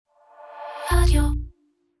רדיו.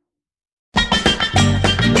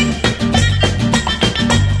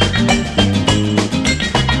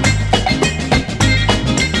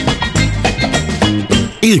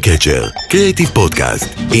 איר קצ'ר, קריאיטיב פודקאסט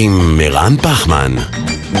עם מירן פחמן.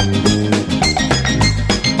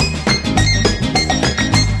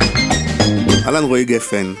 אהלן רועי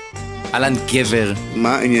גפן. אהלן גבר.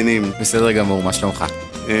 מה העניינים? בסדר גמור, מה שלומך?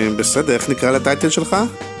 בסדר, איך נקרא לטייטל שלך?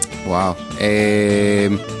 וואו.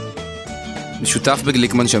 שותף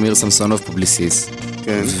בגליקמן שמיר סמסונוב פובליסיס.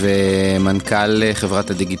 כן. ומנכ"ל חברת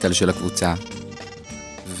הדיגיטל של הקבוצה.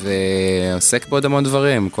 ועוסק בעוד המון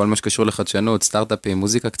דברים, כל מה שקשור לחדשנות, סטארט-אפים,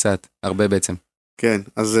 מוזיקה קצת, הרבה בעצם. כן,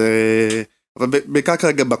 אז אבל בעיקר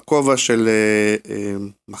כרגע בכובע של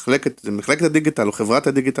מחלקת הדיגיטל או חברת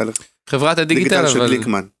הדיגיטל. חברת הדיגיטל, של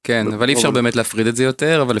גליקמן. כן, אבל אי אפשר באמת להפריד את זה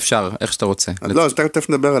יותר, אבל אפשר, איך שאתה רוצה. לא, אז תכף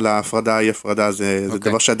נדבר על ההפרדה, אי הפרדה, זה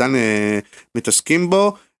דבר שעדיין מתעסקים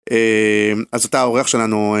בו. אז אתה העורך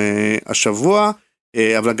שלנו השבוע,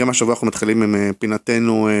 אבל גם השבוע אנחנו מתחילים עם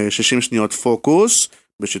פינתנו 60 שניות פוקוס,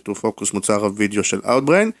 בשיתוף פוקוס מוצר הוידאו של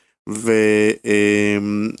Outbrain,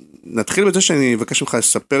 ונתחיל בזה שאני אבקש ממך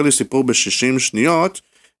לספר לי סיפור ב-60 שניות,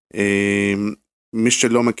 מי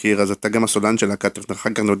שלא מכיר, אז אתה גם הסולן של להקת, אחר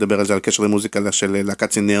כך נדבר על זה, על קשר למוזיקה של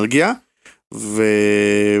להקת סינרגיה,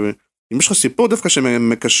 ואם יש לך סיפור דווקא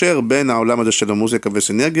שמקשר בין העולם הזה של המוזיקה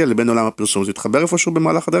וסינרגיה, לבין עולם הפרסום, זה יתחבר איפשהו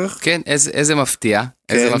במהלך הדרך? כן, איזה מפתיע,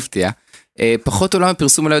 איזה מפתיע. פחות עולם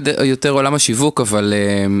הפרסום, יותר עולם השיווק, אבל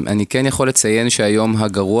אני כן יכול לציין שהיום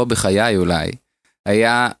הגרוע בחיי אולי,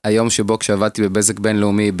 היה היום שבו כשעבדתי בבזק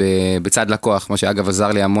בינלאומי בצד לקוח, מה שאגב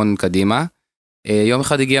עזר לי המון קדימה, יום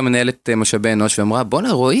אחד הגיעה מנהלת משאבי אנוש ואמרה, בוא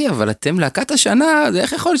נרואי, אבל אתם להקת השנה,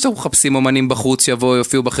 איך יכול להיות שאנחנו מחפשים אומנים בחוץ שיבואו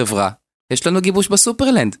יופיעו בחברה? יש לנו גיבוש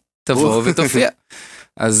בסופרלנד, תבואו ותופיע.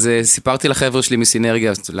 אז סיפרתי לחבר'ה שלי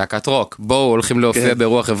מסינרגיה, להקת רוק, בואו הולכים להופיע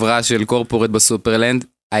באירוע חברה של קורפורט בסופרלנד,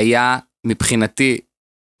 היה מבחינתי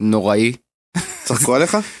נוראי. צחקו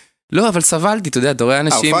עליך? לא, אבל סבלתי, אתה יודע, אתה רואה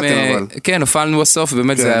אנשים... הופעתם אבל. כן, הופענו בסוף,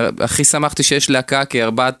 באמת, הכי שמחתי שיש להקה, כי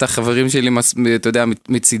ארבעת החברים שלי, אתה יודע,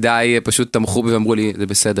 מצידיי פשוט תמכו בי ואמרו לי, זה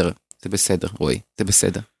בסדר, זה בסדר, רועי, זה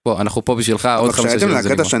בסדר. בוא, אנחנו פה בשבילך, עוד 5 שנים. כשהייתם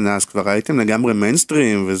להקת השנה, אז כבר הייתם לגמרי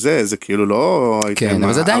מיינסטרים וזה, זה כאילו לא... כן,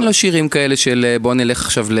 אבל זה עדיין לא שירים כאלה של בוא נלך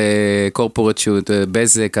עכשיו לקורפורט שוט,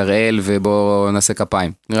 בזק, הראל, ובוא נעשה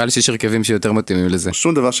כפיים. נראה לי שיש הרכבים שיותר מתאימים לזה.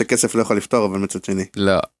 שום דבר שכסף לא יכול לפתור, אבל מצד שני.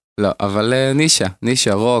 לא. לא, אבל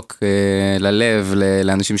נישה, רוק, ללב,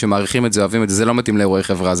 לאנשים שמעריכים את זה, אוהבים את זה, זה לא מתאים לאירועי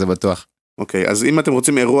חברה, זה בטוח. אוקיי, אז אם אתם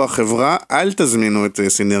רוצים אירוע חברה, אל תזמינו את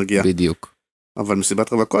סינרגיה. בדיוק. אבל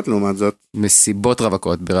מסיבת רווקות לעומת זאת. מסיבות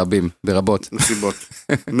רווקות, ברבות. מסיבות,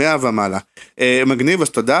 100 ומעלה. מגניב, אז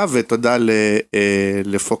תודה, ותודה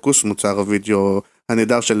לפוקוס, מוצר הוידאו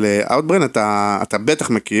הנהדר של Outbrain, אתה בטח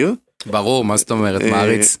מכיר. ברור, מה זאת אומרת,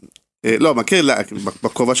 מעריץ. לא, מכיר,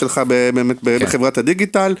 בכובע שלך באמת בחברת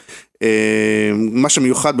הדיגיטל, מה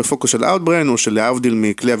שמיוחד בפוקוס של Outbrain הוא שלהבדיל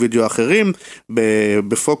מכלי הוידאו האחרים,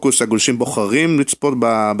 בפוקוס הגולשים בוחרים לצפות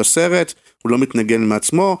בסרט, הוא לא מתנגן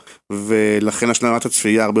מעצמו, ולכן השלמת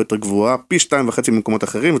הצפייה הרבה יותר גבוהה, פי 2.5 ממקומות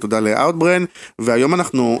אחרים, ותודה ל-Outbrain, והיום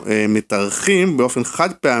אנחנו מתארחים באופן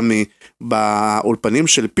חד פעמי באולפנים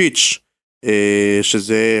של פיץ',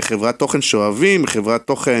 שזה חברת תוכן שאוהבים, חברת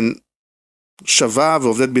תוכן שווה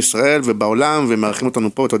ועובדת בישראל ובעולם, ומארחים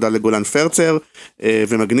אותנו פה, תודה לגולן פרצר,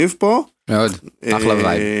 ומגניב פה. מאוד, אחלה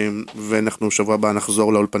וייב. ואנחנו שבוע הבא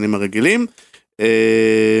נחזור לאולפנים הרגילים,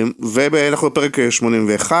 ואנחנו בפרק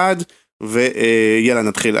 81, ויאללה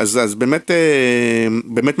נתחיל. אז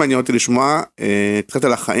באמת מעניין אותי לשמוע, התחלת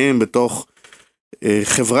על החיים בתוך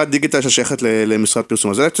חברת דיגיטל ששייכת למשרד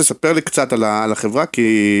פרסום. אז אני רוצה לספר לי קצת על החברה,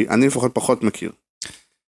 כי אני לפחות פחות מכיר.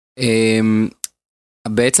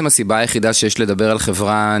 בעצם הסיבה היחידה שיש לדבר על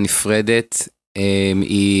חברה נפרדת,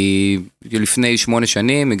 היא לפני 8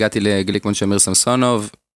 שנים, הגעתי לגליקמן שמיר סמסונוב,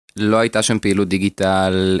 לא הייתה שם פעילות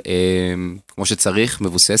דיגיטל כמו שצריך,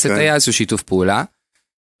 מבוססת, היה איזשהו שיתוף פעולה,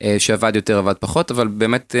 שעבד יותר, עבד פחות, אבל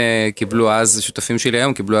באמת קיבלו אז, שותפים שלי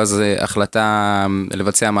היום, קיבלו אז החלטה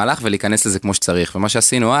לבצע מהלך ולהיכנס לזה כמו שצריך, ומה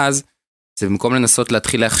שעשינו אז, זה במקום לנסות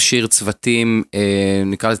להתחיל להכשיר צוותים,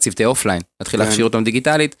 נקרא לזה צוותי אופליין, להתחיל להכשיר אותם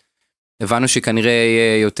דיגיטלית, הבנו שכנראה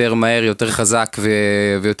יהיה יותר מהר, יותר חזק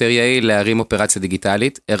ויותר יעיל להרים אופרציה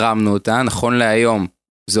דיגיטלית, הרמנו אותה, נכון להיום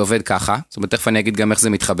זה עובד ככה, זאת אומרת תכף אני אגיד גם איך זה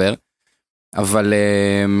מתחבר, אבל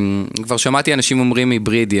כבר שמעתי אנשים אומרים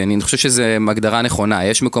היברידי, אני חושב שזה הגדרה נכונה,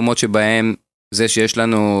 יש מקומות שבהם זה שיש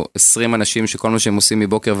לנו 20 אנשים שכל מה שהם עושים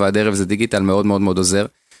מבוקר ועד ערב זה דיגיטל מאוד מאוד מאוד עוזר,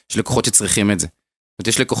 יש לקוחות שצריכים את זה, זאת אומרת,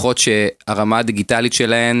 יש לקוחות שהרמה הדיגיטלית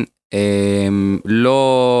שלהן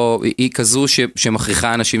לא, היא כזו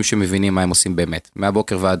שמכריחה אנשים שמבינים מה הם עושים באמת,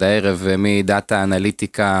 מהבוקר ועד הערב, מדאטה,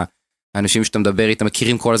 אנליטיקה, האנשים שאתה מדבר איתם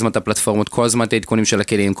מכירים כל הזמן את הפלטפורמות, כל הזמן את העדכונים של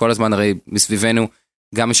הכלים, כל הזמן הרי מסביבנו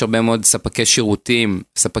גם יש הרבה מאוד ספקי שירותים,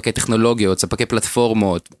 ספקי טכנולוגיות, ספקי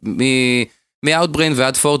פלטפורמות, מ-Outbrain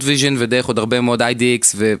ועד Fort Vision ודרך עוד הרבה מאוד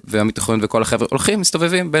IDX והמיתכון וכל החבר'ה, הולכים,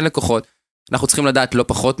 מסתובבים בין לקוחות. אנחנו צריכים לדעת לא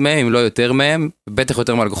פחות מהם, אם לא יותר מהם, בטח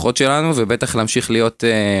יותר מהלקוחות שלנו, ובטח להמשיך להיות,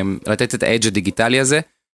 לתת את האדג' הדיגיטלי הזה.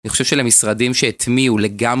 אני חושב שלמשרדים שהטמיעו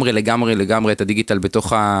לגמרי את הדיגיטל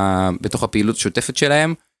בתוך הפעילות השוטפת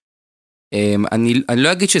שלהם, אני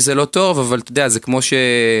לא אגיד שזה לא טוב, אבל אתה יודע, זה כמו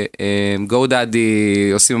ש-GoDaddy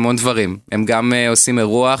עושים המון דברים. הם גם עושים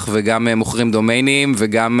אירוח, וגם מוכרים דומיינים,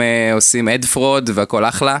 וגם עושים ad fraud, והכל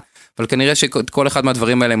אחלה. אבל כנראה שכל אחד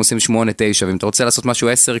מהדברים האלה הם עושים 8-9, ואם אתה רוצה לעשות משהו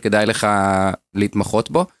 10, כדאי לך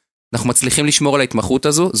להתמחות בו. אנחנו מצליחים לשמור על ההתמחות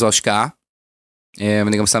הזו, זו השקעה.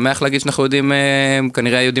 אני גם שמח להגיד שאנחנו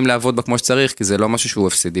כנראה יודעים לעבוד בה כמו שצריך, כי זה לא משהו שהוא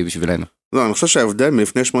הפסדי בשבילנו. לא, אני חושב שההבדל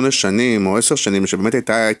מלפני 8 שנים או 10 שנים, שבאמת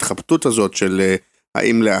הייתה ההתחבטות הזאת של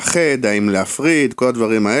האם לאחד, האם להפריד, כל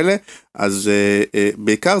הדברים האלה, אז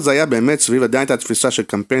בעיקר זה היה באמת סביב עדיין את התפיסה של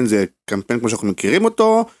קמפיין, זה קמפיין כמו שאנחנו מכירים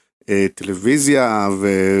אותו, טלוויזיה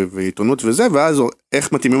ועיתונות וזה, ואז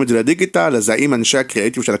איך מתאימים את זה לדיגיטל, אז האם אנשי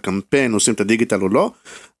הקריאיטיב של הקמפיין עושים את הדיגיטל או לא,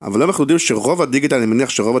 אבל לא אנחנו יודעים שרוב הדיגיטל, אני מניח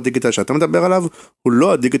שרוב הדיגיטל שאתה מדבר עליו, הוא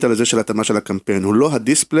לא הדיגיטל הזה של התאמה של הקמפיין, הוא לא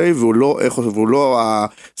הדיספליי, והוא לא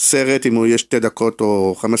הסרט אם הוא יש 2 דקות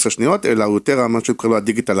או 15 שניות, אלא הוא יותר מה שקורא לו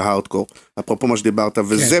הדיגיטל ההארדקור, אפרופו מה שדיברת,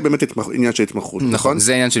 וזה באמת עניין של התמחות, נכון?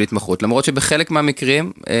 זה עניין של התמחות, למרות שבחלק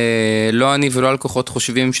מהמקרים, לא אני ולא הלקוחות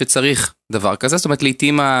חושבים שצריך דבר כזה, זאת אומרת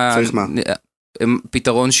לעתים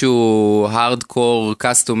פתרון שהוא הארדקור,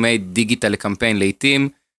 קאסטום מייד, דיגיטל לקמפיין לעתים,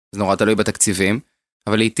 זה נורא תלוי בתקציבים,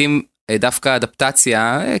 אבל לעתים דווקא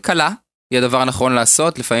אדפטציה קלה, היא הדבר הנכון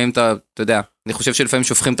לעשות, לפעמים אתה יודע, אני חושב שלפעמים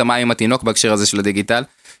שופכים את המים עם התינוק בהקשר הזה של הדיגיטל,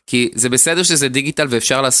 כי זה בסדר שזה דיגיטל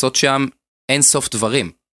ואפשר לעשות שם אין סוף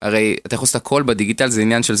דברים, הרי אתה יכול לעשות הכל בדיגיטל, זה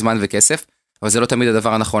עניין של זמן וכסף, אבל זה לא תמיד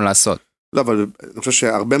הדבר הנכון לעשות. לא, אבל אני חושב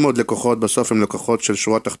שהרבה מאוד לקוחות בסוף הם לקוחות של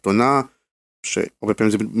שורה תחתונה, שהרבה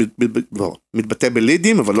פעמים זה מתבטא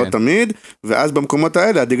בלידים, אבל לא תמיד, ואז במקומות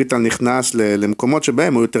האלה הדיגיטל נכנס למקומות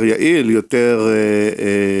שבהם הוא יותר יעיל, יותר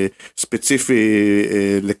ספציפי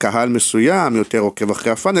לקהל מסוים, יותר עוקב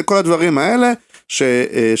אחרי הפאנל, כל הדברים האלה,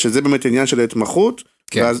 שזה באמת עניין של ההתמחות,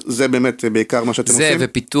 ואז זה באמת בעיקר מה שאתם עושים. זה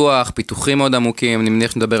פיתוחים מאוד עמוקים, אני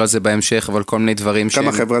מניח שנדבר על זה בהמשך, אבל כל מיני דברים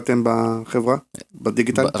כמה חבר'ה אתם בחברה?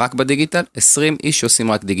 בדיגיטל? רק בדיגיטל? 20 איש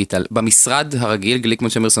שעושים רק דיגיטל. במשרד הרגיל, גליקמן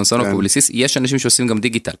שמיר סמסונוב פובליסיס, יש אנשים שעושים גם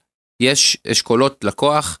דיגיטל. יש אשכולות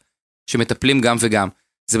לקוח שמטפלים גם וגם.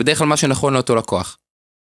 זה בדרך כלל מה שנכון לאותו לקוח.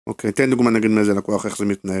 אוקיי, תן דוגמה נגיד מאיזה לקוח, איך זה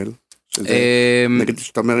מתנהל. נגיד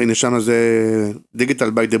שאתה אומר, הנה שם זה דיגיטל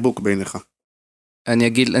by the book בעיניך.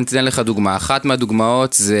 אני אתן לך דוגמה. אחת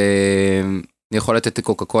מהדוגמאות זה, אני יכול לתת את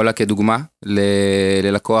קוקה קולה כדוגמה,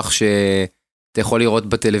 ללקוח שאתה יכול לראות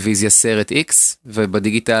בטלוויזיה סרט X,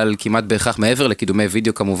 ובדיגיטל כמעט בהכרח מעבר לקידומי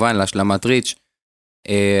וידאו כמובן, להשלמת ריץ',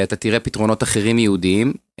 אתה תראה פתרונות אחרים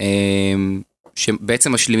יהודיים,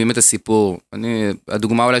 שבעצם משלימים את הסיפור.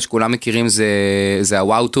 הדוגמה אולי שכולם מכירים זה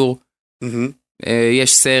הוואו טור,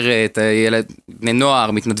 יש סרט, בני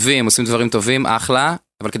נוער, מתנדבים, עושים דברים טובים, אחלה,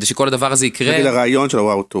 אבל כדי שכל הדבר הזה יקרה... נגיד הרעיון של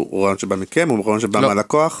הוואו טור, הוא רעיון שבא מכם, הוא רעיון שבא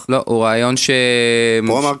מהלקוח? לא, הוא רעיון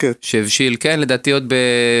פרו-מרקט. שהבשיל, כן, לדעתי עוד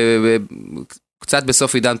קצת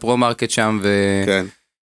בסוף עידן פרו-מרקט שם, כן.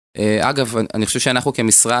 אגב, אני חושב שאנחנו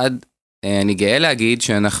כמשרד, אני גאה להגיד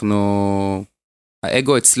שאנחנו...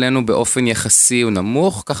 האגו אצלנו באופן יחסי הוא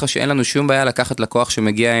נמוך, ככה שאין לנו שום בעיה לקחת לקוח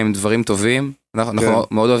שמגיע עם דברים טובים. אנחנו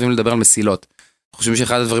מאוד אוהבים לדבר על מסילות. אנחנו חושבים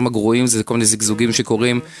שאחד הדברים הגרועים זה כל מיני זיגזוגים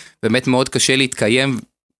שקורים, באמת מאוד קשה להתקיים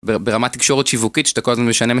ברמת תקשורת שיווקית, שאתה כל הזמן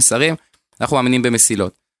משנה מסרים, אנחנו מאמינים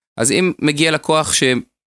במסילות. אז אם מגיע לקוח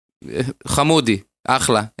חמודי,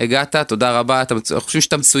 אחלה, הגעת, תודה רבה, אנחנו חושבים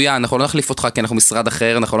שאתה מצוין, אנחנו לא נחליף אותך כי אנחנו משרד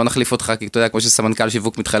אחר, אנחנו לא נחליף אותך כי אתה יודע, כמו שסמנכ"ל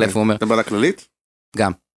שיווק מתחלף, הוא אומר. אתה בא לכללית?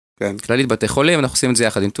 גם. כן. כללית בתי חולים, אנחנו עושים את זה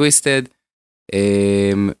יחד עם טוויסטד,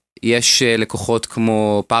 יש לקוחות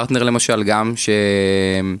כמו פרטנר למשל גם,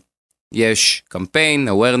 שיש קמפיין,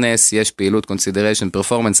 awareness, יש פעילות consideration,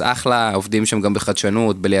 performance אחלה, עובדים שם גם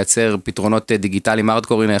בחדשנות, בלייצר פתרונות דיגיטליים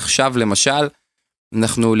ארדקוריים, עכשיו למשל,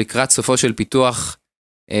 אנחנו לקראת סופו של פיתוח,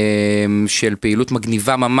 של פעילות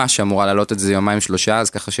מגניבה ממש, שאמורה לעלות את זה 2-3, אז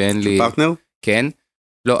ככה שאין לי... פרטנר? כן.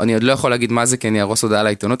 לא, אני עוד לא יכול להגיד מה זה, כי אני ארוס הודעה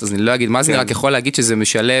לעיתונות, אז אני לא אגיד מה זה, אני רק יכול להגיד שזה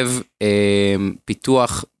משלב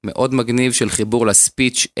פיתוח מאוד מגניב של חיבור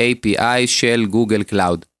לספיץ' API של גוגל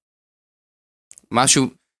קלאוד. משהו,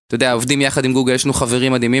 אתה יודע, עובדים יחד עם גוגל, יש לנו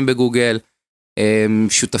חברים מדהימים בגוגל,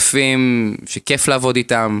 שותפים שכיף לעבוד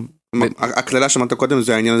איתם, הכללה שאמרת קודם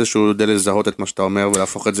זה העניין הזה שהוא יודע לזהות את מה שאתה אומר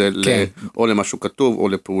ולהפוך את זה או למשהו כתוב או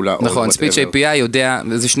לפעולה. נכון, Speech API יודע,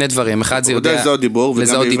 זה שני דברים, אחד זה יודע לזהות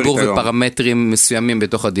דיבור ופרמטרים מסוימים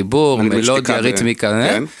בתוך הדיבור, מלודיה,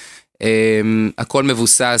 ריתמיקה, הכל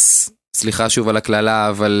מבוסס, סליחה שוב על הכללה,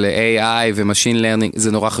 אבל AI ו-Machine Learning,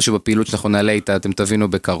 זה נורא חשוב בפעילות שאנחנו נעלה איתה, אתם תבינו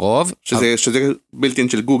בקרוב. שזה בלתי-אין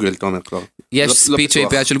של גוגל, אתה אומר כבר. יש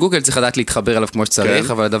Speech API של גוגל, צריך לדעת להתחבר אליו כמו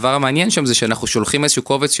שצריך, אבל הדבר המעניין שם זה שאנחנו שולחים איזשהו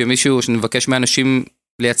קובץ שמישהו שנבקש מאנשים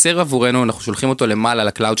לייצר עבורנו, אנחנו שולחים אותו למעלה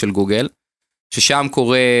לקלאוד של גוגל, ששם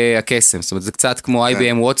קורה הקסם, זאת אומרת, זה קצת כמו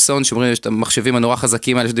IBM ווטסון, שאומרים, יש את המחשבים הנורא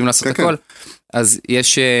חזקים האלה שיודעים לעשות הכל, אז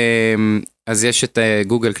יש את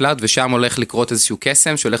גוגל קלאוד, ושם הולך לקרות איזשהו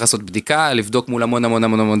קסם, שהולך לעשות בדיקה, לבדוק מול המון המון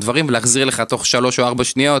המון המון דברים, ולהחזיר לך תוך 3 או 4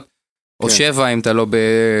 שניות, או 7 אם אתה לא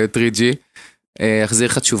ב-3G, החזיר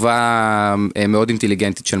לך תשובה מאוד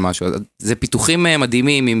אינטליגנטית של משהו. זה פיתוחים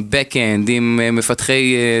מדהימים עם backend, עם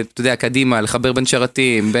מפתחי, אתה יודע, קדימה, לחבר בין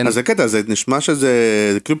שרתים. אז זה קטע, זה נשמע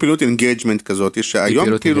שזה כאילו פעילות אינגייג'מנט כזאת,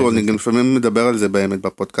 שהיום כאילו, אני גם לפעמים מדבר על זה באמת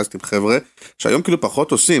בפודקאסט עם חבר'ה, שהיום כאילו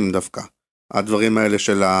פחות עושים דווקא, הדברים האלה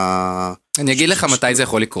של ה... אני אגיד לך מתי זה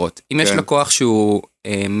יכול לקרות. אם יש לקוח שהוא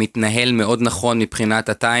מתנהל מאוד נכון מבחינת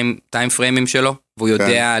הטיים פריימים שלו, והוא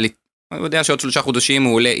יודע שעוד 3 חודשים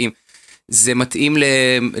הוא עולה עם... זה מתאים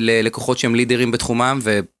ללקוחות שהם לידרים בתחומם,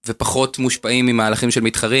 ופחות מושפעים ממהלכים של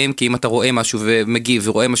מתחרים, כי אם אתה רואה משהו ומגיב,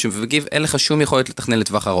 ורואה משהו ומגיב, אין לך שום יכולת לתכנן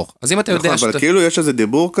לטווח ארוך. אז אם אתה יודע אבל כאילו יש איזה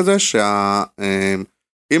דיבור כזה,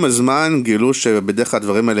 עם הזמן גילו שבדרך כלל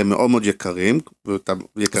הדברים האלה מאוד מאוד יקרים,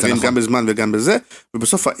 יקרים גם בזמן וגם בזה,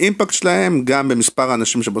 ובסוף האימפקט שלהם, גם במספר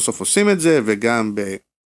האנשים שבסוף עושים את זה, וגם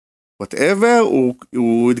whatever,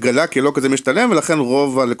 הוא התגלה כי לא כזה משתלם, ולכן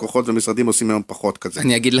רוב הלקוחות ומשרדים עושים היום פחות כזה.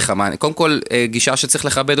 אני אגיד לך מה, קודם כל, גישה שצריך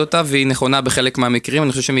לכבד אותה, והיא נכונה בחלק מהמקרים,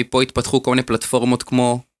 אני חושב שמפה התפתחו כל מיני פלטפורמות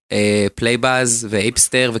כמו פלייבאז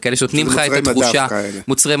ואייפסטר, וכאלה שנותנים לך את התחושה,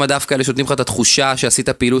 מוצרי מדף כאלה שנותנים לך את התחושה שעשית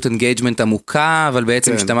פעילות אנגייג'מנט עמוקה, אבל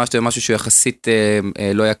בעצם השתמשת במשהו שהוא יחסית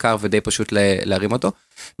לא יקר ודי פשוט להרים אותו.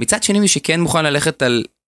 מצד שני, מי שכן מוכן ללכת על,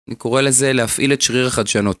 אני קורא לזה, להפעיל את שריר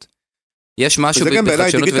החדשנות. יש משהו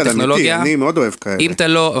בחדשנות וטכנולוגיה, אני מאוד אוהב כאלה. אם אתה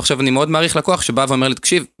לא, עכשיו אני מאוד מעריך לקוח שבא ואומר לי,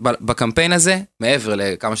 תקשיב, בקמפיין הזה, מעבר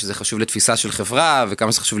לכמה שזה חשוב לתפיסה של חברה,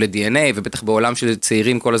 וכמה שזה חשוב ל-DNA, ובטח בעולם של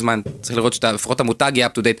צעירים כל הזמן, צריך לראות שאתה, לפחות המותג יהיה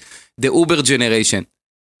up to date, the Uber generation.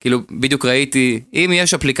 כאילו, בדיוק ראיתי, אם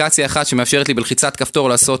יש אפליקציה אחת שמאפשרת לי בלחיצת כפתור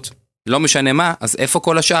לעשות, לא משנה מה, אז איפה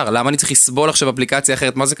כל השאר? למה אני צריך לסבול עכשיו אפליקציה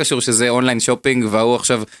אחרת? מה זה קשור שזה אונליין שופינג, והוא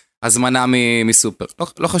עכשיו הזמנה מסופר?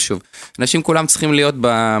 לא חשוב. אנשים כולם צריכים להיות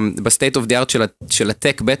בסטייט אוף די ארט של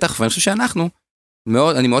הטק בטח, ואני חושב שאנחנו,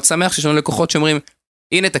 אני מאוד שמח שיש לנו לקוחות שאומרים,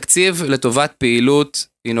 הנה תקציב לטובת פעילות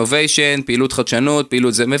innovation, פעילות חדשנות,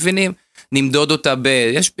 פעילות זה מבינים, נמדוד אותה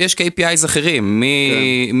יש KPIs אחרים,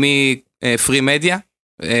 מפרי מדיה,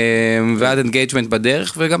 ועד אנגייג'מנט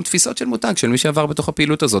בדרך, וגם תפיסות של מותג, של מי שעבר בתוך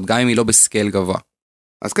הפעילות הזאת, גם אם היא לא בסקייל גבוה.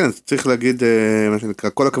 אז כן, צריך להגיד, מה שנקרא,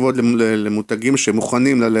 כל הכבוד למותגים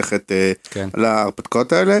שמוכנים ללכת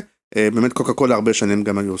להרפתקאות האלה, באמת קוקה קולה הרבה שנים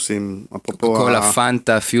גם היו עושים, אפרופו... קולה,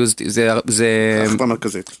 פנטה, פיוז, זה... החברה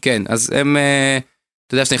מרכזית. כן, אז הם,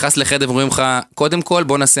 אתה יודע, שנכנס לחדר ואומרים לך, קודם כל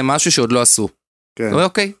בוא נעשה משהו שעוד לא עשו. כן.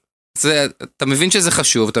 אוקיי. אתה מבין שזה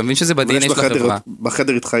חשוב, אתה מבין שזה בדין של החברה.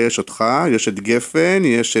 בחדר איתך יש אותך, יש את גפן,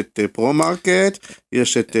 יש את פרו-מרקט,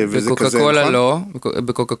 יש את... בקוקה קולה לא,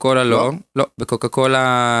 בקוקה קולה לא, לא, בקוקה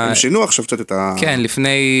קולה... הם שינו עכשיו קצת את ה... כן,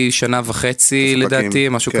 לפני 1.5 שנה לדעתי,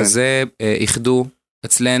 משהו כזה, איחדו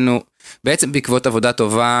אצלנו, בעצם בעקבות עבודה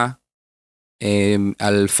טובה,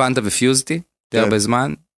 על פנטה ופיוזטי, די הרבה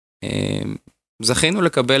זמן, זכינו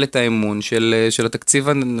לקבל את האמון של התקציב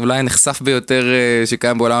אולי הנחשף ביותר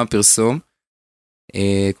שקיים בעולם הפרסום,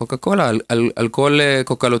 קוקה קולה, על כל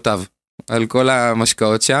קוקלותיו, על כל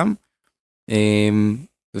המשקאות שם,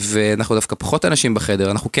 ואנחנו דווקא פחות אנשים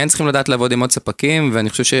בחדר, אנחנו כן צריכים לדעת לעבוד עם עוד ספקים, ואני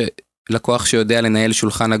חושב שלקוח שיודע לנהל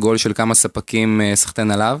שולחן עגול של כמה ספקים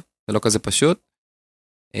סחטן עליו, זה לא כזה פשוט,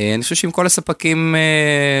 אני חושב שאם כל הספקים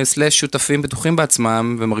סלש שותפים בטוחים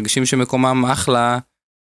בעצמם, ומרגישים שמקומם אחלה,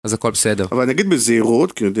 אז הכל בסדר. אבל אני אגיד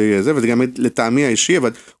בזהירות, כי זה, וזה גם לטעמי האישי,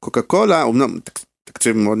 אבל קוקה קולה, אומנם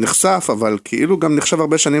תקציב מאוד נחשף, אבל כאילו גם נחשב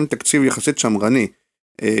הרבה שנים תקציב יחסית שמרני,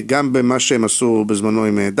 גם במה שהם עשו בזמנו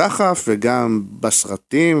עם דחף, וגם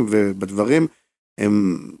בסרטים ובדברים,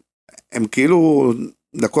 הם כאילו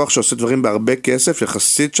לקוח שעושה דברים בהרבה כסף,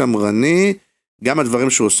 יחסית שמרני, גם הדברים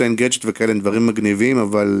שהוא עושה אנגייג'ט וכאלה, הם דברים מגניבים,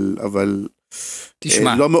 אבל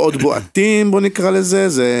לא מאוד בועטים, בוא נקרא לזה,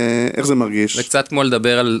 איך זה מרגיש? זה קצת כמו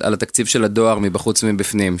לדבר על התקציב של הדואר מבחוץ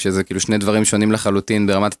ומבפנים, שזה כאילו שני דברים שונים לחלוטין,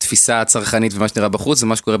 ברמת התפיסה הצרכנית ומה שנראה בחוץ,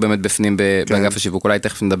 ומה שקורה באמת בפנים באגף השיווק, אולי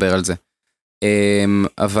תכף נדבר על זה.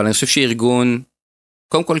 אבל אני חושב שארגון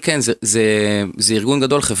קודם כל כן, זה ארגון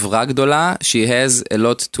גדול, חברה גדולה, she has a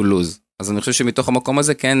lot to lose. אז אני חושב שמתוך המקום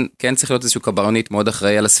הזה כן צריך להיות איזשהו קברניט מאוד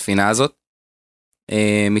אחראי על הספינה הזאת.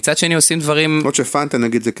 מצד שני עושים דברים... עוד שפנטה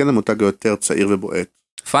נגיד זה כן המותג יותר צעיר ובועט.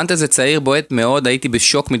 פנטה זה צעיר בועט מאוד, הייתי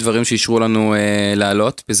בשוק מדברים שאישרו לנו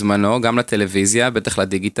לעלות בזמנו, גם לטלוויזיה, בטח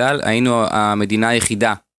לדיגיטל. היינו המדינה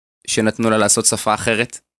היחידה שנתנו לה לעשות שפה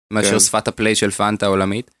אחרת, מאשר שפת הפליי של פנטה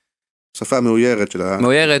העולמית. שפה מאוירת של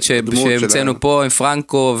מאוירת שהמצאנו פה עם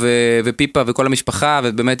פרנקו ופיפה וכל המשפחה,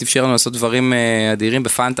 ובאמת אפשר לנו לעשות דברים אדירים.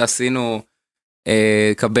 בפנטה עשינו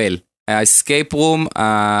קבל. האסקייפ רום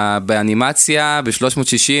באנימציה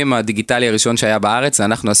ב-360 הדיגיטלי הראשון שהיה בארץ,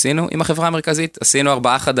 אנחנו עשינו עם החברה המרכזית, עשינו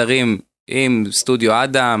 4 חדרים עם סטודיו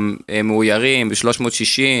אדם, מאוירים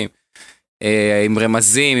ב-360, עם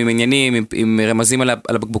רמזים, עם עניינים, עם רמזים על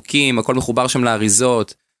הבקבוקים, הכל מחובר שם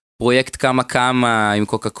לאריזות, פרויקט כמה עם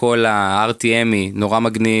קוקה קולה, RTMי, נורא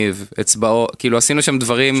מגניב, אצבעות, כאילו עשינו שם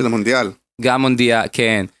דברים... של המונדיאל. גם מונדיאל,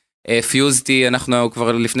 כן. פיוזטי, אנחנו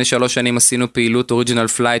כבר לפני 3 שנים עשינו פעילות אוריג'ינל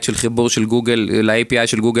פלייט של חיבור של גוגל, ל-API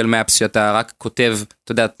של גוגל מפס, שאתה רק כותב,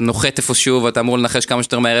 אתה יודע, נוחת איפשהו, ואתה אמור לנחש כמה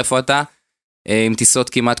שיותר מהר איפה אתה, עם טיסות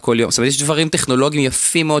כמעט כל יום. זאת אומרת, יש דברים טכנולוגיים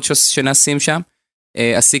יפים מאוד שנעשים שם.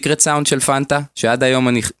 הסיקרט סאונד של פנטה, שעד היום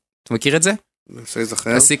אתה מכיר את זה?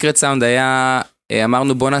 הסיקרט סאונד היה,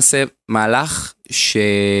 אמרנו בוא נעשה מהלך,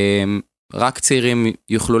 שרק צעירים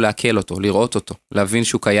יוכלו להקל אותו, לראות אותו, להבין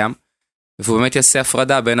שהוא קיים. והוא באמת יעשה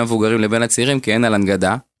הפרדה בין המבוגרים לבין הצעירים, כי אין על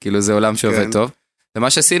הנגדה, כאילו זה עולם שעובד טוב. ומה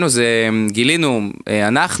שעשינו זה, גילינו,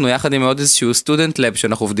 אנחנו יחד עם עוד איזשהו סטודנט לב,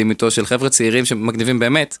 שאנחנו עובדים איתו, של חבר'ה צעירים שמגניבים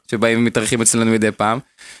באמת, שבאים ומתארחים אצלנו מדי פעם,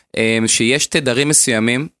 שיש תדרים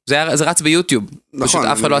מסוימים, זה רץ ביוטיוב, פשוט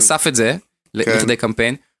אף אחד לא אסף את זה, לכדי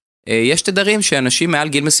קמפיין, יש תדרים שאנשים מעל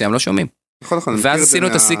גיל מסוים לא שומעים. ואז עשינו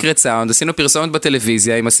את הסיקרט סאונד, עשינו פרסומת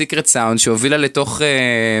בטלוויזיה עם הסיקרט סאונד שהובילה לתוך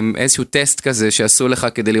איזשהו טסט כזה שעשו לך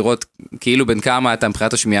כדי לראות כאילו בין כמה אתה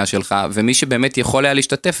מבחינת השמיעה שלך, ומי שבאמת יכול היה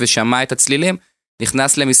להשתתף ושמע את הצלילים,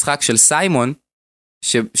 נכנס למשחק של סיימון,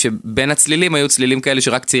 שבין הצלילים היו צלילים כאלה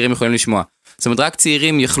שרק צעירים יכולים לשמוע. זאת אומרת, רק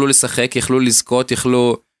צעירים יכלו לשחק, יכלו לזכות,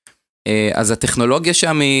 יכלו... אז הטכנולוגיה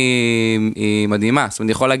שם היא מדהימה. זאת אומרת,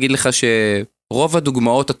 אני יכול להגיד לך רוב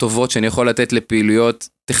הדוגמאות הטובות שאני יכול לתת לפעילויות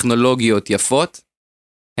טכנולוגיות יפות,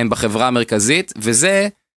 הן בחברה המרכזית, וזה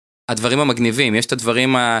הדברים המגניבים. יש את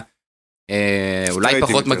הדברים אולי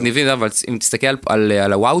פחות מגניבים, אבל אם תסתכל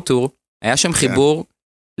על הוואו טור, היה שם חיבור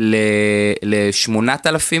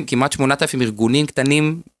ל-8,000, כמעט 8,000 ארגונים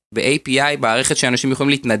קטנים ב-API, בערכת שאנשים יכולים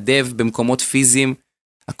להתנדב במקומות פיזיים.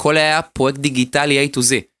 הכל היה פרויקט דיגיטלי A to Z.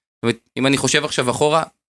 זאת אומרת, אם אני חושב עכשיו אחורה,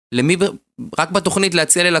 למי רק בתוכנית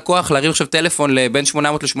להציע ללקוח, להרים עכשיו טלפון לבין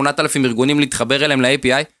 800 ל-8,000 ארגונים להתחבר אליהם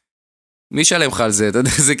ל-API, מי שלם לך על זה?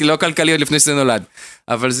 זה לא כלכלי עוד לפני שזה נולד.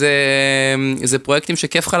 אבל זה פרויקטים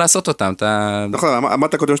שכיף לך לעשות אותם. נכון,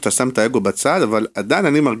 אמרת קודם שאתה שם את האגו בצד, אבל עדיין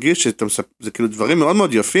אני מרגיש שזה כאילו דברים מאוד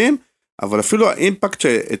מאוד יפים, אבל אפילו האימפקט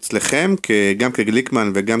שאצלכם, גם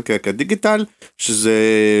כגליקמן וגם כדיגיטל, שזה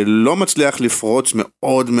לא מצליח לפרוץ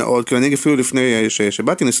מאוד מאוד, כי אני אפילו לפני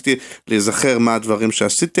שבאתי, ניסיתי להיזכר מה הדברים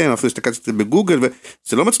שעשיתם, אפילו הסתכלתי בגוגל,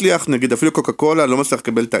 וזה לא מצליח, נגיד אפילו קוקה קולה, לא מצליח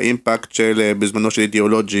לקבל את האימפקט של בזמנו של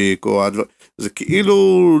אידיאולוג'יק, זה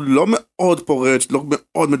כאילו לא מאוד פורץ, לא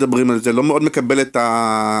מאוד מדברים על זה, לא מאוד מקבל את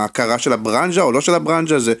ההכרה של הברנז'ה, או לא של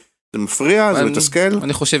הברנז'ה, זה מפריע, זה מתסכל?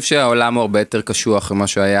 אני חושב שהעולם הוא הרבה יותר קשוח ממה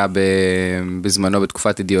שהיה בזמנו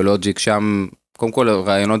בתקופת אידיאולוג'יק, שם קודם כל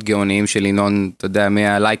רעיונות גאוניים של ינון, אתה יודע,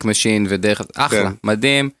 מה-like machine ודרך, אחלה,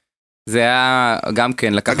 מדהים, זה היה גם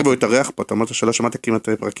כן לקחת... רק בו התארח פה, אתה אמרת שלא שמעת כמעט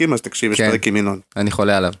פרקים, אז תקשיב, יש פרק עם ינון. אני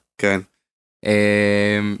חולה עליו. כן.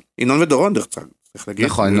 ינון ודורון דרך צג, צריך להגיד.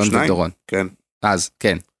 נכון, ינון ודורון. כן. אז,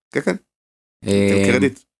 כן. כן, כן.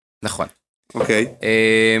 קרדיט. נכון. אוקיי.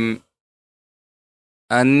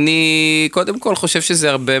 אני קודם כל חושב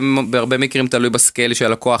שזה בהרבה מקרים תלוי בסקייל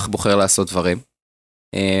שהלקוח בוחר לעשות דברים.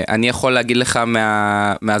 אני יכול להגיד לך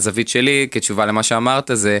מהזווית שלי, כתשובה למה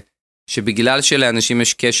שאמרת, זה שבגלל שלאנשים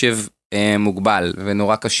יש קשב מוגבל,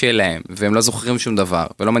 ונורא קשה להם, והם לא זוכרים שום דבר,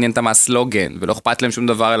 ולא מעניין אותם מהסלוגן, ולא אכפת להם שום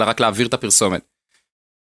דבר, אלא רק להעביר את הפרסומת.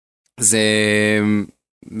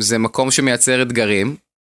 זה מקום שמייצר אתגרים,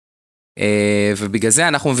 ובגלל זה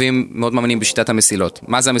אנחנו מאוד מאמינים בשיטת המסילות.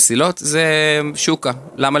 מה זה המסילות? זה שוקה.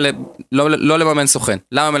 למה לא לממן סוכן?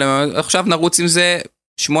 עכשיו נרוץ עם זה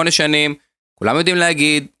 8 שנים, כולם יודעים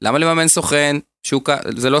להגיד, למה לממן סוכן? שוקה,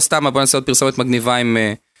 זה לא סתם, בוא נעשה עוד פרסומת מגניבה עם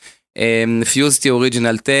Fusty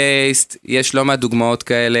Original Taste, יש לא מהדוגמאות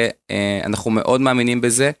כאלה, אנחנו מאוד מאמינים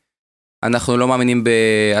בזה, אנחנו לא מאמינים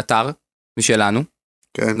באתר משלנו,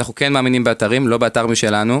 אנחנו כן מאמינים באתרים, לא באתר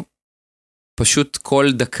משלנו, פשוט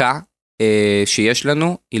כל דקה שיש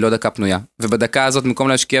לנו היא לא דקה פנויה, ובדקה הזאת במקום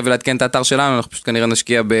להשקיע ולעדכן את האתר שלנו, אנחנו פשוט כנראה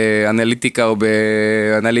נשקיע באנליטיקה או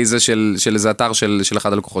באנליזה של איזה אתר של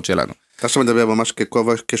אחד הלקוחות שלנו. אתה עכשיו מדבר ממש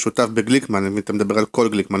כשותף בגליקמן, אם אתה מדבר על כל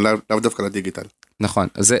גליקמן, לאו דווקא לדיגיטל. נכון,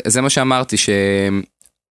 אז זה מה שאמרתי,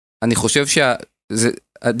 שאני חושב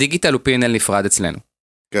שהדיגיטל הוא P&L נפרד אצלנו.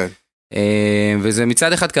 כן. וזה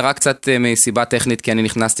מצד אחד קרה קצת מסיבה טכנית, כי אני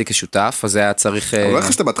נכנסתי כשותף, אז היה צריך... אבל לא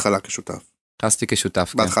נכנסת בהתחלה כשותף. נכנסתי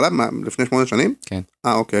כשותף, בהתחלה? לפני 8 שנים? כן.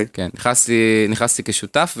 אוקיי. כן, נכנסתי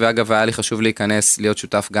כשותף, ואגב היה לי חשוב להיכנס להיות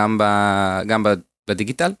שותף גם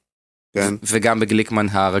בדיגיטל, כן. וגם בגליקמן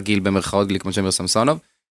הרגיל, במרכאות גליקמן שמיר סמסונוב,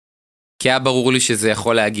 כי היה ברור לי שזה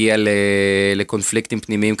יכול להגיע לקונפליקטים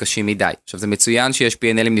פנימיים קשים מדי. עכשיו זה מצוין שיש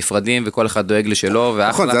P&L'ים נפרדים, וכל אחד דואג לשלו,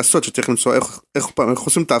 נכון, זה הסוד שצריך למצוא איך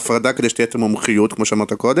עושים את ההפרדה כדי שתהיה את המומחיות, כמו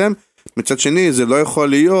שאמרת קודם. מצד שני, זה לא יכול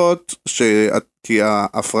להיות, כי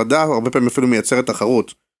ההפרדה הרבה פעמים אפילו מייצרת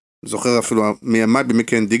תחרות. זוכר אפילו מימד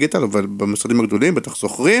במקן דיגיטל, אבל במשרדים הגדולים, בטח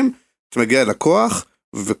זוכרים, אתה מגיע לקוח,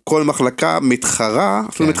 וכל מחלקה מתחרה,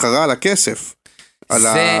 אפילו מתחרה על הכסף.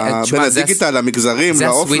 בין הדיגיטל, המגזרים,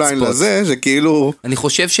 לאופליין, לזה, זה כאילו... אני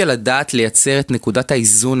חושב שלדעת לייצר את נקודת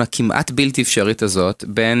האיזון הכמעט בלתי אפשרית הזאת,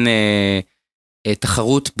 בין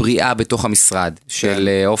תחרות בריאה בתוך המשרד,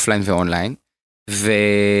 של אופליין ואונליין,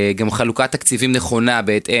 וגם חלוקת תקציבים נכונה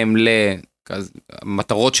בהתאם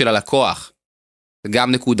למטרות של הלקוח,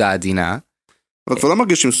 גם נקודה עדינה. אבל כבר לא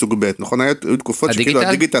מרגישים סוג ב', נכון? היו תקופות שכאילו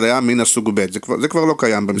הדיגיטל היה מן הסוג ב', זה כבר לא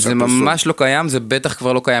קיים במשרד פרסום. זה ממש לא קיים, זה בטח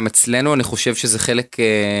כבר לא קיים אצלנו, אני חושב שזה חלק,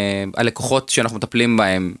 הלקוחות שאנחנו מטפלים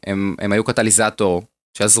בהם, הם היו קטליזטור,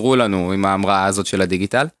 שעזרו לנו עם האמרה הזאת של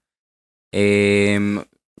הדיגיטל.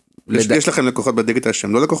 יש לכם לקוחות בדיגיטל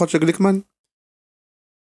שהם לא לקוחות של גליקמן?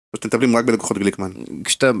 או שאתם מטפלים רק בלקוחות גליקמן?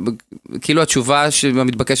 כאילו התשובה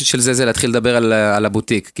המתבקשת של זה להתחיל לדבר על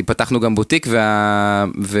הבוטיק, כי פתחנו גם בוטיק,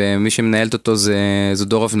 ומי שמנהלת אותו זו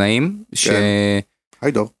דור אבנאים.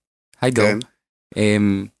 היי דור. היי דור.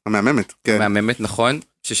 המהממת. המהממת, נכון.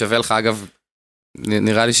 ששווה לך אגב,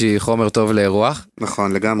 נראה לי שהיא חומר טוב לאירוח.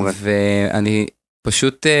 נכון, לגמרי. ואני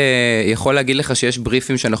פשוט יכול להגיד לך שיש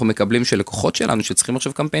בריפים שאנחנו מקבלים של לקוחות שלנו, שצריכים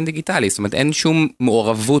עכשיו קמפיין דיגיטלי. זאת אומרת, אין שום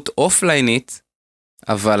מעורבות אופליינית,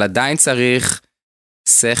 אבל עדיין צריך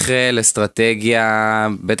שכל, אסטרטגיה,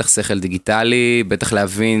 בטח שכל דיגיטלי, בטח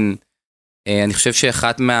להבין, אני חושב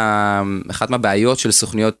שאחת מהבעיות של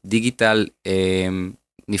סוכניות דיגיטל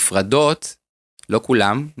נפרדות, לא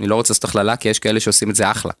כולם, אני לא רוצה לעשות הכללה, כי יש כאלה שעושים את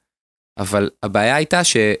זה אחלה, אבל הבעיה הייתה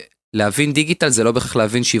שלהבין דיגיטל זה לא בכך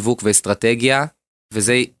להבין שיווק ואסטרטגיה,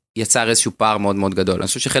 וזה יצר איזשהו פער מאוד מאוד גדול. אני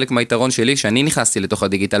חושב שחלק מהיתרון שלי, שאני נכנסתי לתוך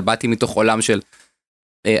הדיגיטל, באתי מתוך עולם של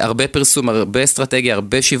הרבה פרסום, הרבה אסטרטגיה,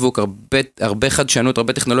 הרבה שיווק, הרבה חדשנות,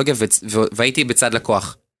 הרבה טכנולוגיה, והייתי בצד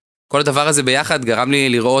לקוח. כל הדבר הזה ביחד גרם לי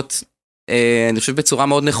לראות, אני חושב בצורה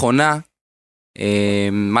מאוד נכונה,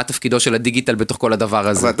 מה תפקידו של הדיגיטל בתוך כל הדבר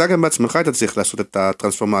הזה. אבל אתה גם בעצמך היית צריך לעשות את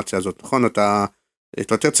הטרנספורמציה הזאת, נכון? אתה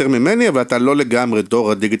יותר צעיר ממני, אבל אתה לא לגמרי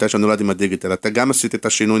דור הדיגיטל שנולד עם הדיגיטל. אתה גם עשית את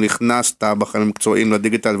השינוי, נכנסת בחיים מקצועיים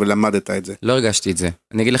לדיגיטל ולמדת את זה. לא הרגשתי את זה.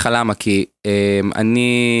 אני אגיד לך למה, כי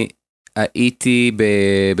אני הייתי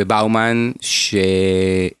בבאומן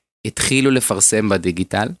שהתחילו לפרסם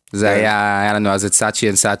בדיגיטל. זה היה לנו אז את סאצ'י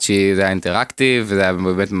אנסאצ'י, זה היה אינטראקטיב, וזה היה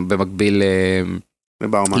באמת במקביל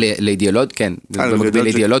לאידיאולוג, כן, במקביל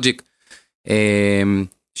לאידיאולוג'יק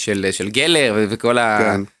של גלר וכל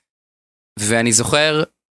ה... ואני זוכר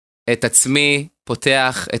את עצמי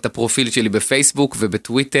פותח את הפרופיל שלי בפייסבוק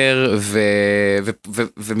ובטוויטר,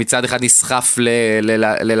 ומצד אחד נסחף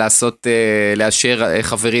לעשות, לאשר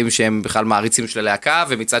חברים שהם בכלל מעריצים של הלהקה,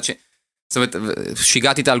 ומצד זאת אומרת,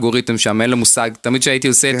 שיגעתי את האלגוריתם שם, אין לו מושג, תמיד שהייתי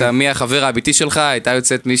עושה את מי החבר האמיתי שלך, הייתה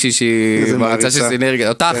יוצאת מישהי שהיא מעריצה של סינרגיה,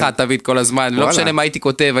 אותה אחת תמיד כל הזמן, לא משנה מה הייתי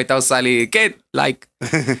כותב, הייתה עושה לי, כן, לייק,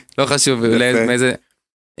 לא חשוב,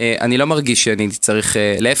 אני לא מרגיש שאני צריך,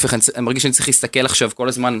 להפך, אני מרגיש שאני צריך להסתכל עכשיו כל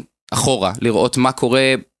הזמן אחורה, לראות מה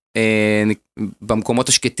קורה במקומות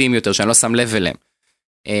השקטים יותר, שאני לא שם לב אליהם.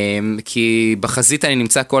 כי בחזית אני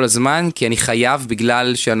נמצא כל הזמן, כי אני חייב,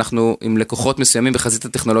 בגלל שאנחנו עם לקוחות מסוימים בחזית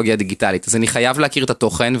הטכנולוגיה הדיגיטלית, אז אני חייב להכיר את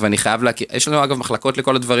התוכן, ואני חייב להכיר, יש לנו אגב מחלקות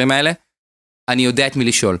לכל הדברים האלה, אני יודע את מי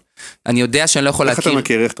לשאול. אני יודע שאני לא יכול להכיר... איך אתה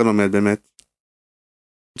מכיר, איך אתה לומד באמת?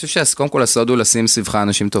 אני חושב שקודם כל הסוד הוא לשים סביבך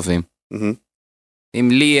אנשים טובים.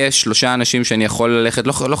 אם לי יש 3 אנשים שאני יכול ללכת,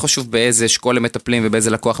 לא חשוב באיזה אשכול הם מטפלים ובאיזה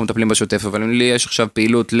לקוח הם מטפלים בשוטף, אבל אם לי יש עכשיו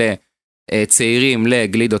פעילות לצעירים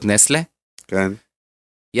לגלידות נסלה, כן.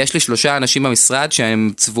 יש לי 3 אנשים במשרד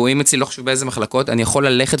שהם צבועים אצלי, לא חשוב באיזה מחלקות, אני יכול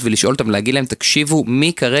ללכת ולשאול אותם, להגיד להם, תקשיבו,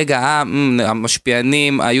 מי כרגע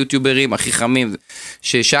המשפיענים, היוטיוברים, הכי חמים,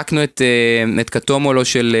 שהשקנו את קטומולו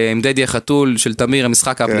של עם דדי החתול, של תמיר,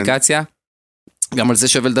 המשחק האפליקציה, גם על זה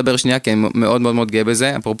שווה לדבר שנייה, כי אני מאוד מאוד מאוד גאה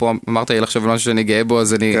בזה. אפרופו, אמרת לי לחשוב על משהו שאני גאה בו,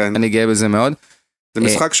 אז אני גאה בזה מאוד. זה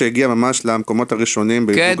משחק שהגיע ממש למקומות הראשונים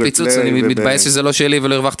בגוגל פליי. כן, פיצוץ, אני מתבאס שזה לא שלי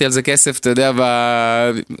ולא הרווחתי על זה כסף, אתה יודע,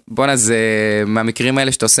 בוא'נה, זה מהמקרים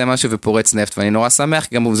האלה שאתה עושה משהו ופורץ נפט, ואני נורא שמח,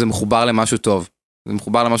 כי גם זה מחובר למשהו טוב. זה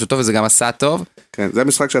מחובר למשהו טוב וזה גם עשה טוב. כן, זה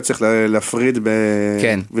משחק שאת צריך להפריד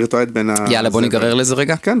בווירטואלית בין יאללה, בוא ניגרר לזה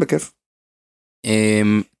רגע. כן, בכיף.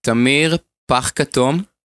 תמיר פח כתום.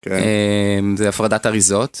 זה הפרדת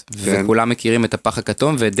אריזות, וכולם מכירים את הפח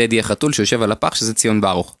הכתום, ודדי החתול שיושב על הפח, שזה ציון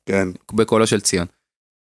ברוך. כן. בקולו של ציון.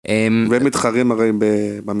 והם מתחרים הרי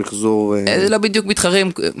במחזור. לא בדיוק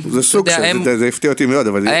מתחרים. זה סוג זה הפתיע אותי מאוד,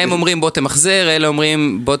 אבל הם אומרים בוא תמחזר, אלה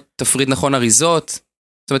אומרים בוא תפריד נכון אריזות.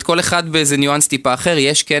 זאת אומרת כל אחד באיזה ניואנס טיפה אחר,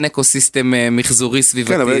 יש כן אקוסיסטם מחזורי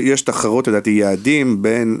סביבתי. כן, אבל יש תחרות, לדעתי, יעדים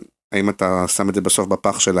בין האם אתה שם את זה בסוף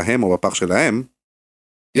בפח שלהם או בפח שלהם.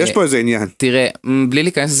 יש פה איזה עניין. תראה, בלי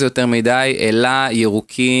להיכנס לזה יותר מדי, אלה,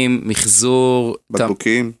 ירוקים, מחזור,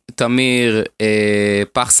 בקבוקים, תמיר,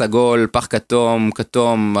 פח סגול, פח כתום,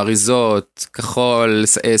 כתום, אריזות, כחול,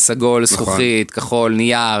 סגול, זכוכית, כחול,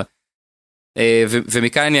 נייר,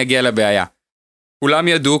 ומכאן אני אגיע לבעיה. כולם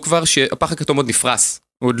ידעו כבר שהפח הכתום עוד נפרס,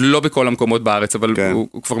 הוא עוד לא בכל המקומות בארץ, אבל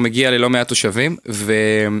הוא כבר מגיע ללא מעט תושבים,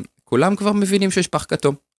 וכולם כבר מבינים שיש פח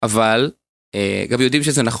כתום, אבל גם יודעים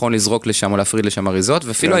שזה נכון לזרוק לשם או להפריד לשם אריזות,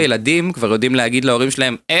 ואפילו הילדים כבר יודעים להגיד להורים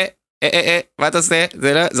שלהם, מה אתה עושה?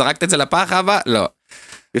 זרקת את זה לפח, אבא? לא.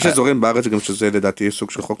 יש אזורים בארץ גם שזה לדעתי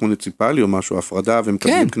סוג של חוק מוניציפלי או משהו, הפרדה,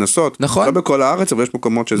 ומקבלים כנסות. נכון. לא בכל הארץ, אבל יש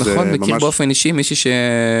מקומות שזה ממש... נכון, מכיר באופן אישי מישהי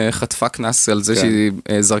שחטפה כנס על זה שהיא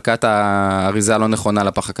זרקה את האריזה הלא נכונה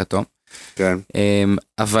לפח הכתום. כן.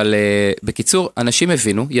 אבל בקיצור, אנשים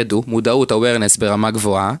הבינו, ידעו, מודעות, awareness ברמה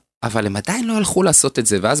גבוהה, אבל הם עדיין לא הלכו לעשות את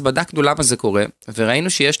זה, ואז בדקנו למה זה קורה, וראינו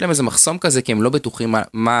שיש להם איזה מחסום כזה, כי הם לא בטוחים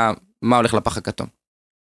מה הולך לפח הכתום.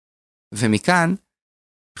 ומכאן,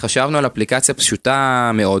 חשבנו על אפליקציה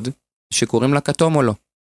פשוטה מאוד, שקוראים לה כתום או לא.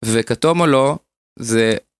 וכתום או לא,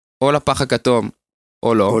 זה או לפח הכתום,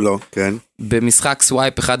 או לא. או לא, כן. במשחק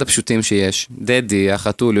סווייפ, אחד הפשוטים שיש, דדי,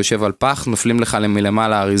 החתול, יושב על פח, נופלים לך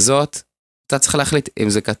מלמעלה אריזות, אתה צריך להחליט אם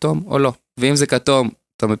זה כתום או לא. ואם זה כתום,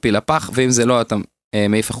 אתה מפיל לפח, ואם זה לא, אתה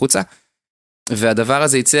מעיף החוצה. והדבר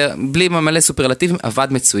הזה ייצר, בלי מלא סופרלטיבים, עבד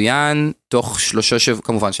מצוין, תוך 3 שבועות,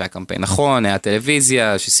 כמובן שהיה קמפיין נכון, היה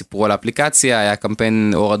טלוויזיה, שסיפרו על האפליקציה, היה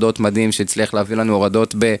קמפיין הורדות מדהים, שהצליח להביא לנו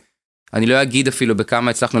הורדות אני לא אגיד אפילו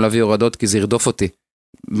בכמה הצלחנו להביא הורדות, כי זה ירדוף אותי,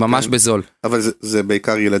 ממש בזול. אבל זה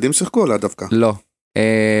בעיקר ילדים שיחקו, לא דווקא? לא.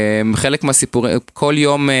 חלק מהסיפורים, כל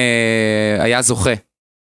יום היה זוכה,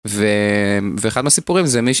 ואחד מהסיפורים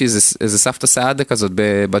זה מישהי, איזה סבתא סעדה כזאת,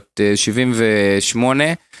 בת 78,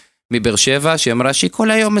 מבאר שבע, שהיא אמרה שהיא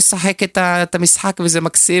כל היום משחקת את המשחק, וזה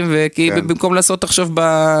מקסים, וכי במקום לעשות עכשיו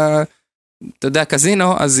אתה יודע,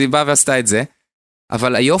 קזינו, אז היא באה ועשתה את זה.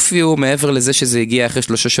 אבל היופי הוא, מעבר לזה שזה הגיע אחרי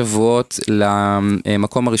 3 שבועות,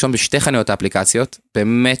 למקום הראשון בשתי חנויות האפליקציות,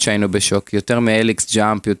 באמת שהיינו בשוק, יותר מאליקס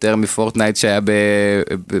ג'אמפ, יותר מפורטנייט שהיה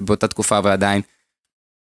באותה תקופה ועדיין.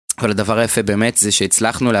 אבל הדבר היפה באמת זה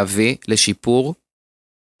שהצלחנו להביא לשיפור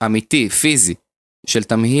אמיתי, פיזי, של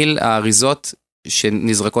תמהיל האריזות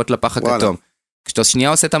שנזרקות לפח הכתום. כשאתה שנייה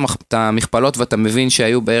עושה את המכפלות ואתה מבין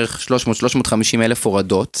שהיו בערך 300-350 אלף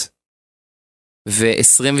הורדות,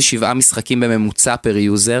 ו27 משחקים בממוצע פר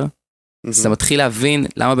יוזר, אז אתה מתחיל להבין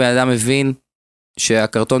למה בן אדם מבין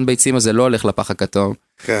שהקרטון ביצים הזה לא הולך לפח הכתום,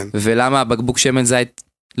 ולמה הבקבוק שמן זית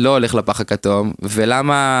לא הולך לפח הכתום,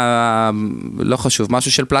 ולמה, לא חשוב,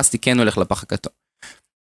 משהו של פלסטיק כן הולך לפח הכתום.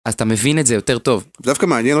 אז אתה מבין את זה יותר טוב. דווקא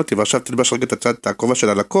מעניין אותי, ועכשיו תלבש רגע את הכובע של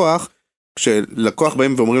הלקוח, כשלקוח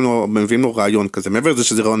באים ואומרים לו, מביאים לו רעיון כזה, מעבר לזה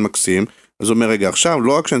שזה רעיון מקסים, אז הוא אומר, רגע, עכשיו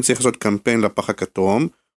לא רק שאני צריך לעשות קמפיין לפח הכתום,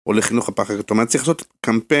 או לחינוך הפח הכתום, אני צריך לעשות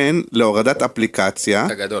קמפיין להורדת אפליקציה,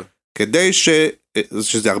 כדי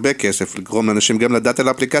שזה הרבה כסף, לגרום לאנשים גם לדעת על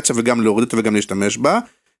האפליקציה, וגם להוריד אותה וגם להשתמש בה,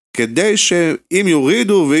 כדי שאם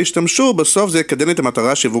יורידו וישתמשו, בסוף זה יקדם את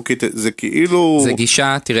המטרה השיווקית, זה כאילו... זה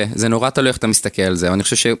גישה, תראה, זה נורא תלוי איך אתה מסתכל על זה, אבל אני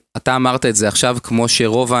חושב שאתה אמרת את זה עכשיו, כמו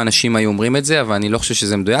שרוב האנשים היו אומרים את זה, אבל אני לא חושב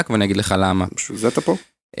שזה מדויק, ואני אגיד לך למה. זה אתה פה?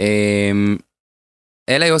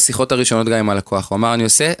 אלה היו השיחות הראשונות גם עם הלקוח, הוא אמר,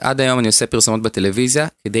 עד היום אני עושה פרסומות בטלוויזיה,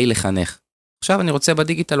 כדי לחנך. עכשיו אני רוצה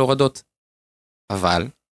בדיגיטל הורדות. אבל,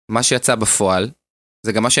 מה שיצא בפועל,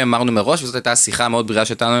 זה גם מה שאמרנו מראש, וזאת הייתה השיחה מאוד בריאה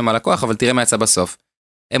שתנו עם הלקוח, אבל תראה מה יצא בסוף.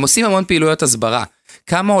 הם עושים המון פעילויות הסברה.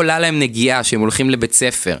 כמה עולה להם נגיעה שהם הולכים לבית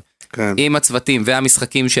ספר, עם הצוותים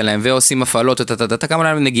והמשחקים שלהם, ועושים הפעלות, כמה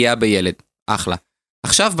עולה להם נגיעה בילד. אחלה.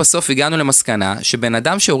 עכשיו בסוף הגענו למסקנה, שבן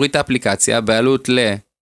אדם שהוריד את האפליקציה, בעלות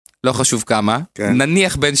לא חשוב כמה,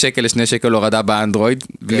 נניח בין $1 ל$2 הורדה באנדרואיד,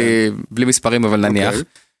 בלי מספרים אבל נניח,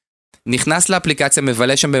 נכנס לאפליקציה,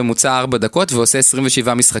 מבלה שם בממוצע 4 דקות, ועושה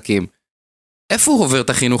 27 משחקים. איפה הוא עובר את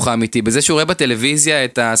החינוך האמיתי? בזה שהוא רואה בטלוויזיה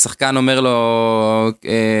את השחקן אומר לו,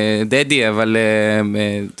 דדי, אבל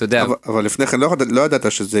אתה יודע. אבל לפני כן לא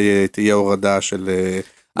ידעת שזה תהיה הורדה של...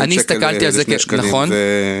 אני הסתכלתי על זה,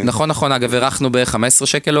 נכון, אגב, הרחנו ב-15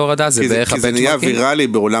 שקל להורדה, זה בערך כי זה נהיה ויראלי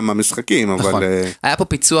בעולם המשחקים, אבל... היה פה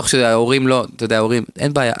פיצוח שההורים לא, אתה יודע, ההורים,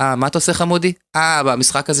 אין בעיה, מה אתה עושה חמודי?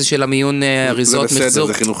 במשחק הזה של המיון אריזות מחזור. זה בסדר,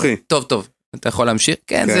 זה חינוכי. טוב, אתה יכול להמשיך?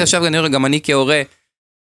 כן, זה ישב גם אני כהורה,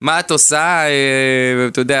 מה את עושה,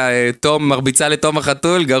 אתה יודע, תום מרביצה לתום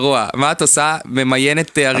החתול, גרוע, מה את עושה,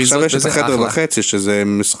 ממיינת אריזות. עכשיו יש את החדר וחצי, שזה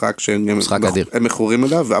משחק שהם מכורים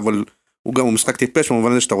אליו, אבל... הוא משחק טיפש,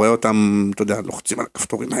 במובן הזה שאתה רואה אותם, אתה יודע, לוחצים על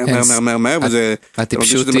הכפתורים מהר, וזה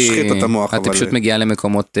משחית את המוח. אתה פשוט מגיע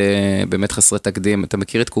למקומות באמת חסרי תקדים. אתה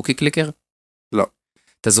מכיר את קוקי קליקר? לא.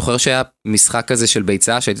 אתה זוכר שהיה משחק כזה של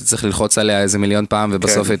ביצה, שהייתי צריך ללחוץ עליה איזה מיליון פעם,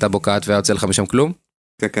 ובסוף הייתה בוקעת והיה יוצא לך משם כלום?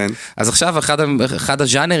 כן. אז עכשיו, אחד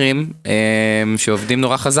הז'אנרים שעובדים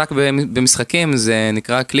נורא חזק במשחקים, זה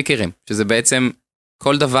נקרא קליקרים, שזה בעצם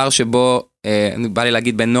כל דבר שבו, בא לי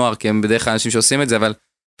להגיד בין נוער, כי הם בדרך כלל אנשים שעושים את זה, אבל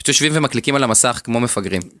פשוט יושבים ומקליקים על המסך כמו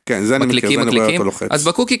מפגרים. כן, זה אני מכיר, זה אני רואה אותו לוחץ. אז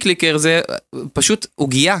בקוקי קליקר זה פשוט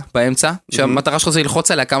עוגיה באמצע, שהמטרה שלך זה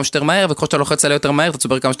ללחוץ עליה כמה שיותר מהר, וככל שאתה לוחץ עליה יותר מהר, אתה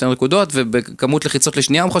צובר כמה שיותר נקודות, ובכמות לחיצות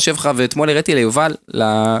לשנייה הוא מחשב לך, ואתמול הראיתי ליובל,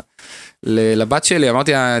 לבת שלי,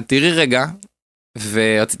 אמרתי, תראי רגע,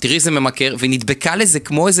 ותראי זה ממכר, ונדבקה לזה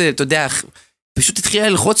כמו איזה, אתה יודע, פשוט התחילה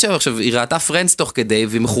ללחוץ שם, עכשיו היא ראתה פרנדס תוך כדי,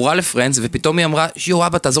 והיא מכורה לפרנדס, ופתאום היא אמרה, שיו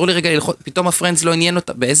אבא, תעזור לי רגע ללחוץ, פתאום הפרנדס לא עניין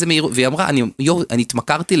אותה, באיזה מהירות, והיא אמרה, אני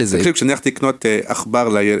התמכרתי לזה. תקשיב, כשאני הלכתי לקנות עכבר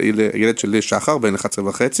לילד שלי שחר, בן 11.5,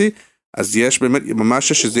 אז יש באמת,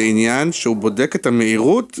 ממש שזה עניין, שהוא בודק את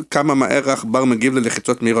המהירות, כמה מהר העכבר מגיב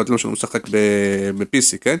ללחיצות מהירות, לא שהוא משחק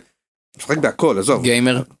ב-PC, כן? משחק בהכל, עזוב.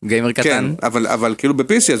 גיימר קטן. כן, אבל כאילו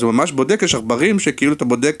ב-PC, אז הוא ממש בודק, יש עכברים שכאילו אתה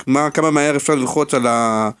בודק כמה מהר אפשר ללחוץ על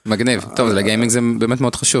ה... מגניב, טוב, לגיימינג זה באמת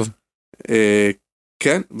מאוד חשוב.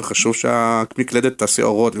 כן, וחשוב שהמקלדת תעשה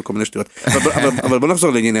אורות וכל מיני שטויות. אבל בוא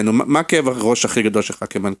נחזור לענייננו, מה כאב הראש הכי גדול שלך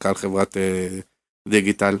כמנכ"ל חברת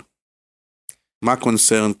דיגיטל? מה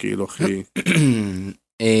הקונצרן כאילו הכי...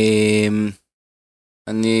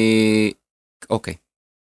 אוקיי.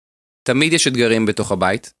 תמיד יש אתגרים בתוך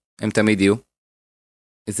הבית. הם תמיד יהיו.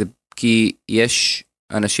 כי יש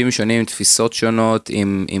אנשים שונים עם תפיסות שונות,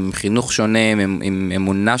 עם חינוך שונה, עם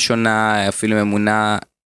אמונה שונה, אפילו עם אמונה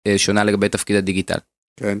שונה לגבי תפקיד הדיגיטל.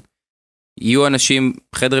 כן. יהיו אנשים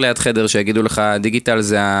חדר ליד חדר שיגידו לך, דיגיטל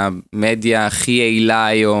זה המדיה הכי יעילה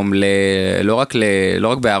היום, לא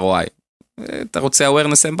רק ב-ROI. אתה רוצה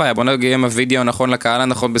awareness, אין בעיה, בוא נגיע עם הוידאו נכון לקהל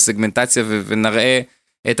הנכון בסגמנטציה, ונראה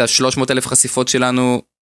את ה-300,000 חשיפות שלנו,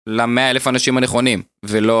 ל-100,000 אנשים הנכונים,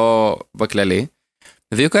 ולא בכללי.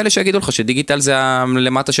 ויהיו כאלה שיגידו לך שדיגיטל זה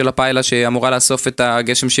למטה של הפיילה שאמורה לאסוף את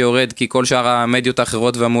הגשם שיורד, כי כל שאר המדיות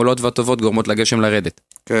האחרות והמעולות והטובות גורמות לגשם לרדת.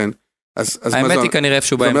 כן. האמת היא כנראה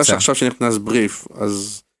איפשהו באמצע. זאת אומרת שעכשיו שנכנס בריף,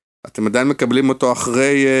 אז אתם עדיין מקבלים אותו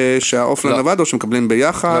אחרי שהאופלן עבד, או שמקבלים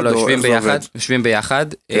ביחד? לא, יושבים ביחד.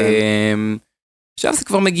 עכשיו זה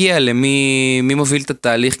כבר מגיע למי מוביל את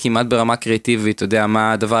התהליך כמעט ברמה קריאטיבית, אתה יודע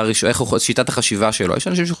מה הדבר הראשון, איך שיטת החשיבה שלו, יש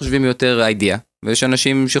אנשים שחושבים יותר אידיאה, ויש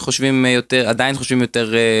אנשים שחושבים יותר, עדיין חושבים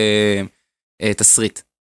יותר תסריט,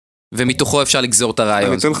 ומתוכו אפשר לגזור את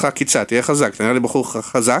הרעיון. אני אתן לך קיצה, תהיה חזק, אתה נראה לי בחור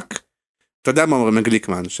חזק, אתה יודע מה אומרים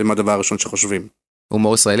מגליקמן, שמה הדבר הראשון שחושבים?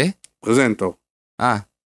 הומור ישראלי? פרזנטור.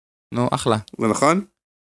 נו, אחלה. זה נכון?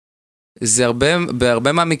 זה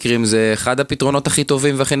בהרבה מהמקרים, זה אחד הפתרונות הכי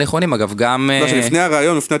טובים והכי נכונים, אגב, גם... לא, שלפני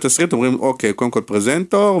הרעיון, לפני התסריט, אומרים, אוקיי, קודם כל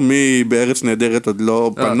פרזנטור, מי בארץ נהדרת עוד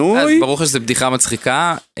לא פנוי. אז ברור שזו בדיחה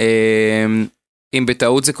מצחיקה, אם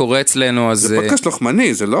בטעות זה קורה אצלנו, אז... זה פודקאסט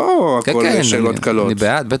לוחמני, זה לא הכל שאלות קלות. אני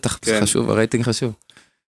בעד, בטח, זה חשוב, הרייטינג חשוב.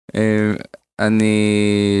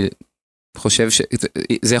 אני חושב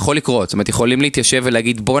שזה יכול לקרות, זאת אומרת, יכולים להתיישב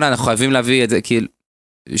ולהגיד, בוא'נה, אנחנו חייבים להביא את זה, כי...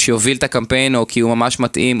 שיוביל את הקמפיין, או כי הוא ממש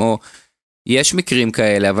מתאים, או יש מקרים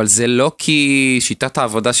כאלה, אבל זה לא כי שיטת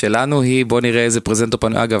העבודה שלנו היא, בוא נראה איזה פרזנטור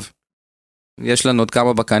פנוי, אגב, יש לנו עוד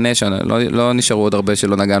כמה בקנה, לא נשארו עוד הרבה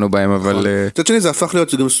שלא נגענו בהם, אבל... קצת שני, זה הפך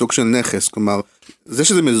להיות גם סוג של נכס, כלומר, זה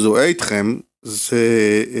שזה מזוהה איתכם,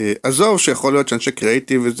 זה עזוב שיכול להיות שאנשי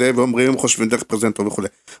קריאיטיב וזה, ואומרים, הם חושבים דרך פרזנטור וכו'.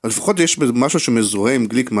 אבל לפחות יש משהו שמזוהה עם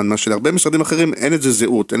גליקמן, מה שלהרבה משרדים אחרים אין איזה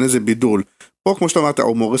זהות, אין איזה בידול. פה, כמו שאתה אמרת,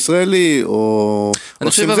 הומור ישראלי, או...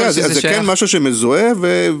 זה כן משהו שמזוהה,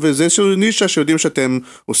 וזה איזשהו נישה שיודעים שאתם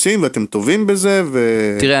עושים, ואתם טובים בזה,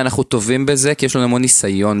 תראה, אנחנו טובים בזה, כי יש לנו המון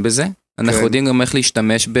ניסיון בזה. אנחנו יודעים גם איך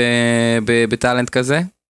להשתמש בטלנט כזה,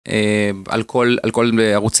 על כל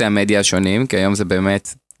ערוצי המדיה השונים, כי היום זה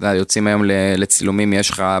באמת, יוצאים היום לצילומים, יש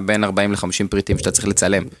לך בין 40 ל-50 פריטים שאתה צריך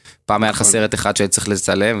לצלם. פעם היה לך סרט אחד שהיית צריך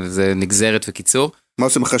לצלם, וזה נגזרת וקיצור. מה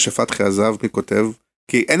עושים אחרי שפתחי עזב, מי כותב?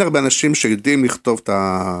 כי אין הרבה אנשים שיודעים לכתוב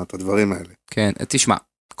את הדברים האלה. כן, תשמע,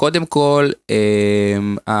 קודם כל,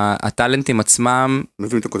 הטלנטים עצמם,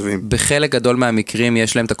 מביאים את הכותבים. בחלק גדול מהמקרים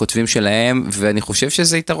יש להם את הכותבים שלהם, ואני חושב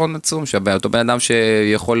שזה יתרון עצום, שאותו בן אדם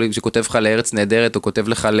שכותב לך לארץ נהדרת, או כותב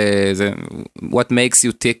לך לזה, what makes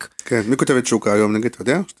you tick. כן, מי כותב את שוקה היום, נגיד, אתה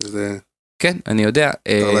יודע? כן, אני יודע.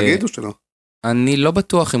 מותר להגיד או שלא? אני לא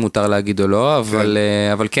בטוח אם מותר להגיד או לא,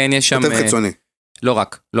 אבל כן יש שם... כותב חיצוני. לא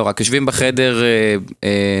רק, יושבים בחדר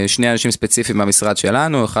שני אנשים ספציפיים מהמשרד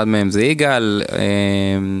שלנו, אחד מהם זה יגאל,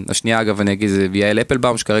 השנייה אגב אני אגיד זה יעל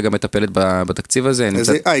אפלבאום שכרגע מטפלת בתקציב הזה.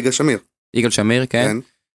 יגאל שמיר. יגאל שמיר, כן.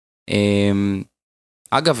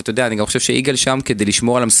 אגב, אתה יודע, אני גם חושב שיגאל שם כדי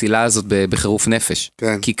לשמור על המסילה הזאת בחירוף נפש.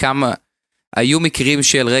 כי כמה, היו מקרים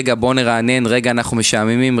של רגע בוא נרענן, רגע אנחנו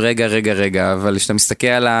משעממים, רגע, אבל כשאתה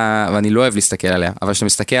מסתכל ואני לא אוהב להסתכל עליה, אבל כשאתה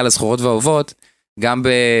מסתכל על הזכורות והאהובות, גם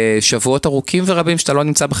בשבועות ארוכים ורבים שאתה לא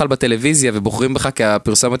נמצא בכלל בטלוויזיה ובוחרים בך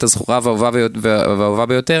כפרסומת הזכורה והאהובה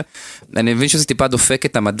ביותר, אני מבין שזה טיפה דופק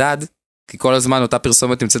את המדד, כי כל הזמן אותה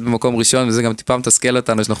פרסומת נמצאת במקום ראשון, וזה גם טיפה מתסכל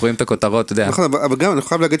אותנו, שאנחנו רואים את הכותרות, אתה יודע. נכון, אבל גם אני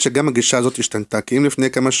חייב להגיד שגם הגישה הזאת השתנתה, כי אם לפני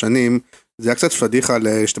כמה שנים, זה היה קצת פדיחה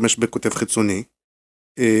להשתמש בכותב חיצוני,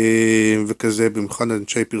 וכזה במיוחד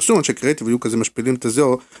אנשי פרסום, אנשי קריאיטיב, היו כזה משפילים את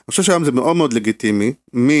הזו, אני חושב שהיום זה מאוד מאוד לגיטימי,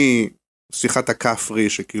 משיחת הכפרי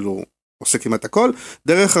שכאילו עושה כמעט הכל,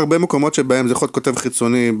 דרך הרבה מקומות שבהם זה יכול להיות כותב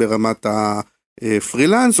חיצוני ברמת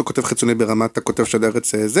הפרילנס, או כותב חיצוני ברמת הכותב של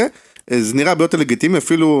ארץ זה, זה נראה ביותר לגיטימי,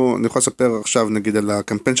 אפילו אני יכול לספר עכשיו נגיד על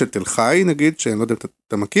הקמפיין של תל חי, נגיד, שאני לא יודע אם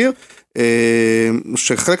אתה מכיר,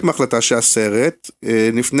 שחלק מההחלטה שהסרט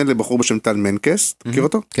נפנה לבחור בשם טל מנקס, מכיר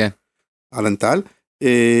אותו? כן. אלן טל,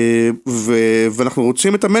 ואנחנו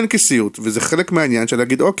רוצים את המנקסיות, וזה חלק מהעניין של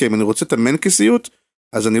להגיד, אוקיי, אם אני רוצה את המנקסיות,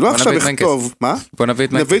 אז אני לא עכשיו אכתוב, מה? בוא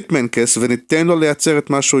נביא את מנקס וניתן לו לייצר את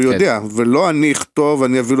מה שהוא יודע, ולא אני אכתוב,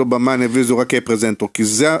 אני אביא לו במה, אני אביא זו רק כפרזנטור, כי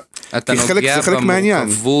זה חלק מהעניין. אתה נוגע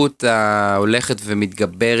במורכבות ההולכת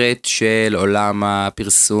ומתגברת של עולם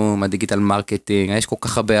הפרסום, הדיגיטל מרקטינג, יש כל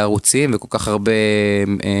כך הרבה ערוצים וכל כך הרבה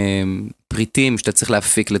פריטים שאתה צריך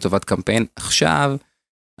להפיק לטובת קמפיין. עכשיו,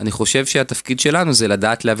 אני חושב שהתפקיד שלנו זה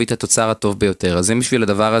לדעת להביא את התוצר הטוב ביותר, אז אם בשביל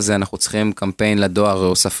הדבר הזה אנחנו צריכים קמפיין לדואר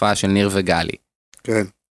או שפה של ניר וגלי. כן.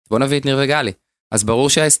 בוא נביא את ניר וגלי. אז ברור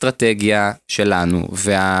שהאסטרטגיה שלנו,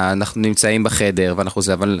 ואנחנו נמצאים בחדר, ואנחנו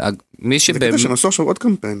זה, אבל מי זה כדי שנעשו עכשיו עוד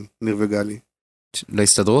קמפיין, ניר וגלי.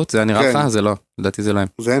 להסתדרות? זה נראה לך? זה לא. לדעתי זה לא הם.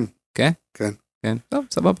 זה הם. כן? כן. כן. טוב,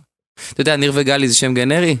 סבבה. אתה יודע, ניר וגלי זה שם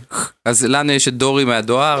גנרי, אז לנו יש את דורי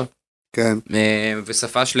מהדואר, כן.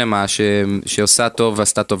 ושפה שלמה שעושה טוב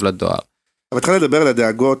ועשתה טוב לדואר. אבל התחלתי לדבר על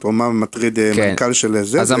הדאגות, או מה מטריד מנכ"ל של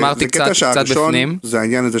זה. אז אמרתי קצת בפנים. זה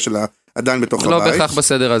העניין הזה של עדיין בתוך הבית. לא בהכרח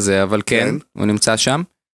בסדר הזה, אבל כן, הוא נמצא שם.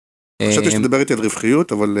 חשבתי שתדבר איתי על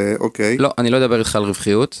רווחיות, אבל אוקיי. לא, אני לא אדבר איתך על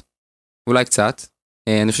רווחיות, אולי קצת.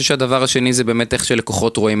 אני חושב שהדבר השני זה באמת איך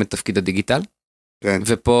שלקוחות רואים את תפקיד הדיגיטל. כן.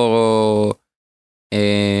 ופה,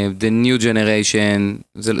 the new generation,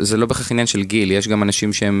 זה לא בכך עניין של גיל, יש גם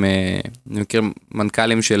אנשים שהם, אני מכיר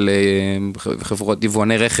מנכ"לים של חברות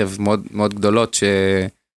יבואני רכב מאוד, מאוד גדולות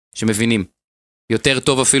שמבינים. יותר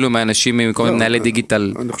טוב אפילו מהאנשים מכל מיני מנהלי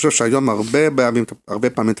דיגיטל. אני חושב שהיום הרבה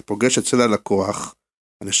פעמים אתה פוגש אצל הלקוח,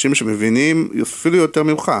 אנשים שמבינים אפילו יותר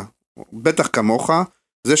ממך, בטח כמוך,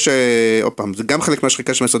 זה עוד פעם, זה גם חלק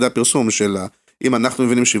מהשחיקה של משרדי הפרסום, של אם אנחנו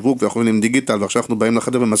מבינים שיווק ואנחנו מבינים דיגיטל, ועכשיו אנחנו באים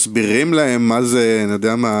לחדר ומסבירים להם מה זה, אני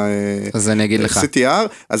יודע מה, אז אני אגיד לך. CTR,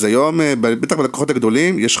 אז היום, בטח בלקוחות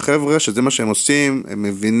הגדולים, יש חבר'ה שזה מה שהם עושים, הם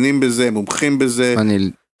מבינים בזה, הם מומחים בזה,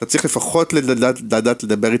 אתה צריך לפחות לדעת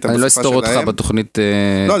לדבר איתם בשפה שלהם. אני לא אסתור אותך בתוכנית,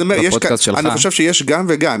 בפודקאסט שלך. אני חושב שיש גם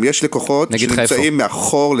וגם, יש לקוחות שנמצאים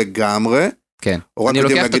מאחור לגמרי, כן, אני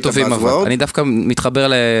לוקח את הטובים אבל, אני דווקא מתחבר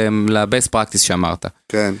ל-best practice שאמרת.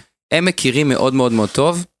 כן. הם מכירים מאוד מאוד מאוד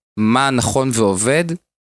טוב, מה נכון ועובד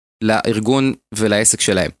לארגון ולעסק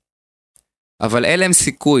שלהם. אבל אין להם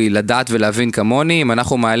סיכוי לדעת ולהבין כמוני, אם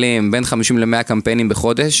אנחנו מעלים בין 50 ל-100 קמפיינים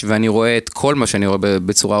בחודש, ואני רואה את כל מה שאני רואה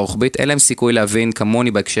בצורה רוחבית, אין להם סיכוי להבין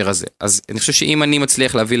כמוני בהקשר הזה. אז אני חושב שאם אני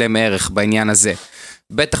מצליח להביא להם ערך בעניין הזה,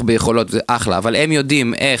 בטח ביכולות, זה אחלה, אבל הם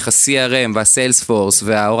יודעים איך ה-CRM וה-Salesforce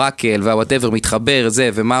וה-Oracle וה-whatever מתחבר זה,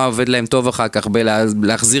 ומה עובד להם טוב אחר כך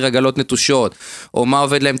להחזיר עגלות נטושות, או מה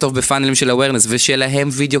עובד להם טוב בפאנלים של awareness, ושלהם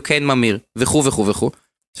וידאו כן ממיר, וכו' וכו' וכו'.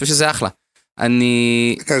 אני חושב שזה אחלה.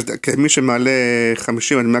 מי שמעלה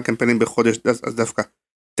 50 עד 100 קמפיינים בחודש, אז דווקא,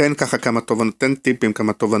 תן ככה כמה תובנות, תן טיפים,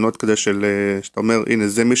 כמה תובנות כדי שאתה אומר, הנה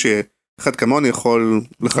זה מי אחד כמוני יכול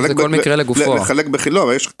לחלק זה כל מקרה לגופו. לחלק בחילו,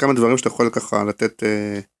 אבל יש כמה דברים שאתה יכול ככה לתת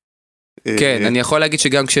כן, אני יכול להגיד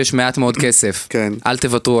שגם כשיש מעט מאוד כסף, כן. אל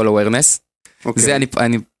תוותרו על awareness. אוקיי. זה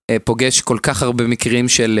אני פוגש כל כך הרבה מקרים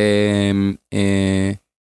של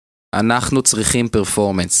אנחנו צריכים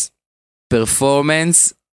פרפורמנס.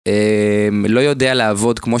 פרפורמנס לא יודע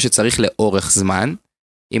לעבוד כמו שצריך לאורך זמן,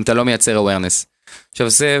 אם אתה לא מייצר awareness. עכשיו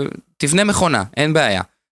זה, תבנה מכונה, אין בעיה.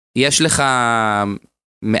 יש לך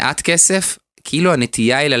מעט כסף, כאילו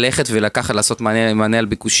הנטייה היא ללכת ולקחת, לעשות מענה על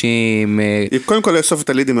ביקושים. קודם כל לאסוף את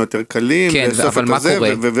הלידים יותר קלים, כן, אבל מה קורה?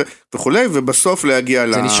 וכולי, ובסוף להגיע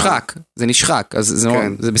זה נשחק, אז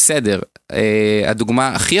זה בסדר. הדוגמה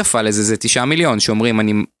הכי יפה לזה זה 9 מיליון, שאומרים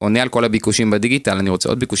אני עונה על כל הביקושים בדיגיטל, אני רוצה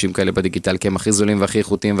עוד ביקושים כאלה בדיגיטל, כי הם הכי זולים והכי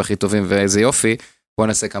איכותיים והכי טובים, ואיזה יופי, בוא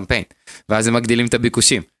נעשה קמפיין. ואז הם מגדילים את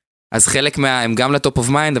הביקושים. אז חלק הם גם לטופ אוף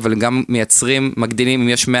מיינד, אבל גם מייצרים, מגדילים, אם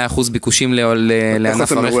יש 100% ביקושים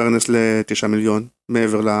לענף הרכב. איך עושים awareness ל9 מיליון,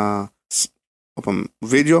 מעבר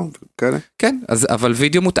וידאו, כאלה? כן, אבל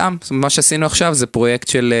וידאו מותאם. מה שעשינו עכשיו זה פרויקט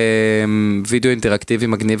של וידאו אינטראקטיבי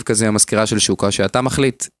מגניב כזה, המזכירה של שוקה, שאתה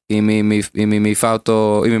מחליט אם היא מעיפה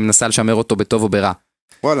אותו, אם היא מנסה לשמר אותו בטוב או ברע.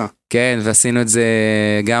 וואלה. כן, ועשינו את זה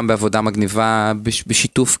גם בעבודה מגניבה,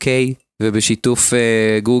 בשיתוף קיי, ובשיתוף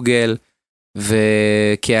גוגל,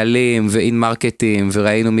 וקהלים ואין מרקטים,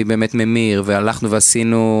 וראינו מי באמת ממיר, והלכנו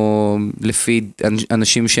ועשינו לפי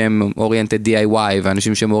אנשים שהם אוריינטד DIY,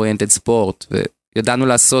 ואנשים שהם אוריינטד ספורט, וידענו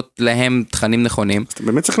לעשות להם תכנים נכונים. אז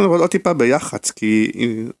באמת צריכים לעבוד עוד טיפה ביחץ, כי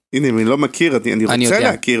הנה, אני לא מכיר, אני רוצה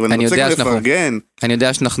להכיר, ואני רוצה לפרגן. אני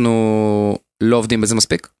יודע שאנחנו לא עובדים בזה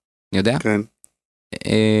מספיק, אני יודע. כן.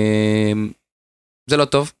 זה לא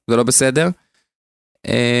טוב, זה לא בסדר.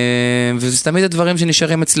 וזה תמיד הדברים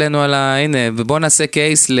שנשארים אצלנו על הנה, ובואו נעשה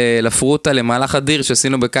קייס לפרוטה, למהלך אדיר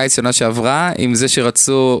שעשינו בקיץ שנה שעברה, עם זה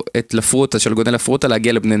שרצו את לפרוטה, של גודל לפרוטה,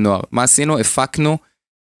 להגיע לבני נוער. מה עשינו? הפקנו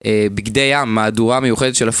בגדי ים, מהדורה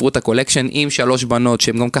מיוחדת של לפרוטה קולקשן, עם 3 בנות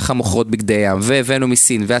שהן גם ככה מוכרות בגדי ים, והבאנו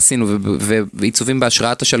מסין, ועשינו, ועיצובים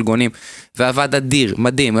בהשראת השלגונים, ועבד אדיר,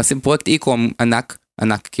 מדהים, עשינו פרויקט איקום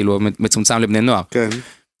ענק, כאילו מצומצם לבני נוער. כן.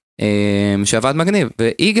 שעבד מגניב,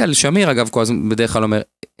 ויגאל שמיר אגב בדרך כלל אומר,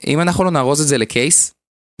 אם אנחנו לא נארוז את זה לקייס,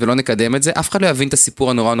 ולא נקדם את זה, אף אחד לא יבין את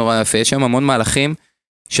הסיפור הנורא יפה, יש שם המון מהלכים,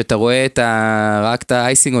 שאתה רואה רק את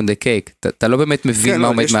ה-icing on the cake, אתה לא באמת מבין מה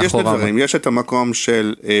עומד מאחורה. יש את המקום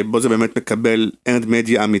של, בו זה באמת מקבל אנד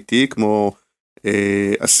מדיה אמיתי, כמו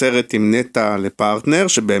הסרט עם נטה לפרטנר,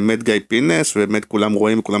 שבאמת גיא פינס, ובאמת כולם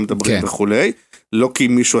רואים וכולם מדברים וכולי, לא כי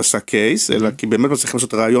מישהו עשה קייס, אלא כי באמת מצליחים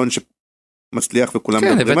לעשות רעיון מצליח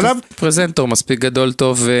וכולם מדברים עליו. כן, פרזנטור מספיק גדול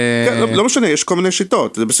טוב. לא משנה, יש כל מיני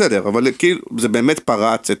שיטות, זה בסדר, אבל כאילו זה באמת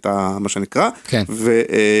פרץ את מה שנקרא,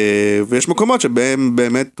 ויש מקומות שבהם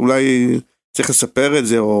באמת אולי צריך לספר את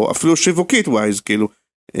זה, או אפילו שיווקית ווייז, כאילו,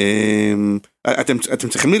 אתם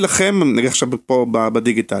צריכים להילחם, נגיד עכשיו פה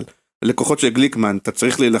בדיגיטל, לקוחות של גליקמן, אתה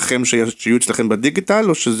צריך להילחם שיהיו אצלכם בדיגיטל,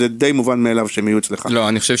 או שזה די מובן מאליו שהם יהיו אצלך? לא,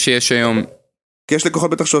 אני חושב שיש היום... כי יש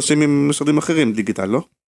לקוחות בטח שעושים עם משרדים אחרים דיגיטל, לא?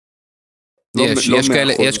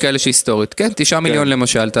 יש כאלה שהיסטורית, כן, 9 מיליון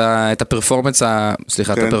למשל, את הפרפורמנס,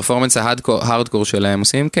 סליחה, את הפרפורמנס ההארדקור שלהם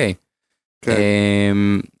עושים קיי.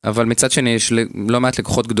 אבל מצד שני, יש לא מעט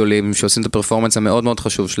לקוחות גדולים שעושים את הפרפורמנס המאוד מאוד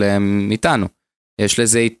חשוב שלהם איתנו. יש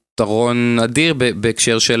לזה יתרון אדיר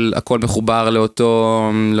בהקשר של הכל מחובר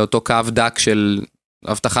לאותו קו דק של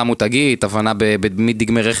הבטחה מותגית, הבנה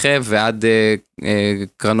מדגמי רכב ועד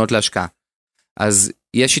קרנות להשקעה. אז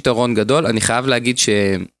יש יתרון גדול, אני חייב להגיד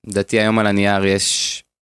שדעתי היום על הנייר יש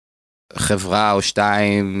חברה או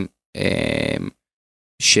 2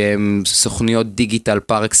 שהן סוכניות דיגיטל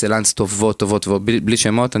פר אקסלנס טובות, בלי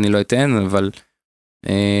שמות אני לא אתן, אבל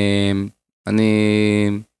אני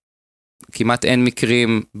כמעט אין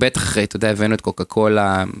מקרים, בטח אחרי, אתה יודע, הבאנו את קוקה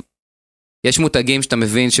קולה, יש מותגים שאתה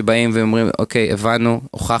מבין שבאים ואומרים, אוקיי, הבנו,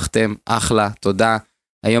 הוכחתם, אחלה, תודה,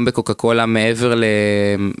 היום בקוקה קולה, מעבר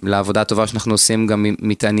לעבודה הטובה שאנחנו עושים, גם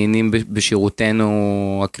מתעניינים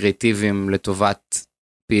בשירותנו הקריאטיביים לטובת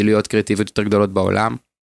פעילויות קריאטיביות יותר גדולות בעולם.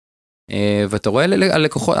 ואתה רואה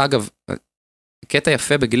הלקוחות, אגב, קטע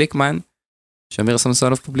יפה בגליקמן, שמיר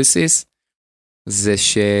סמסונוב פובליסיס, זה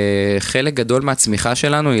שחלק גדול מהצמיחה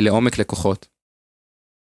שלנו היא לעומק לקוחות.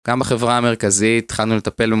 גם בחברה המרכזית, התחלנו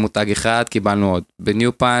לטפל במותג אחד, קיבלנו עוד.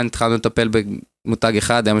 בניופן, התחלנו לטפל במותג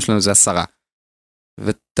אחד, היום יש לנו זה 10.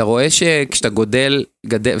 ואתה רואה שכשאתה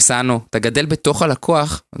אתה גדל בתוך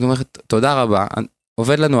הלקוח, אני אומר, תודה רבה,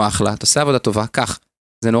 עובד לנו אחלה, אתה עושה עבודה טובה, כך,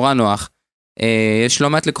 זה נורא נוח. יש לא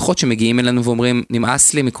מעט לקוחות שמגיעים אלינו ואומרים,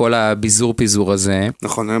 נמאס לי מכל הביזור פיזור הזה.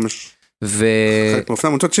 נכון,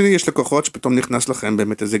 מצד שני יש לקוחות שפתאום נכנס לכם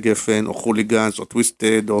באמת איזה גפן, או חוליגנס, או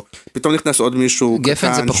טוויסטד, או פתאום נכנס עוד מישהו קטן,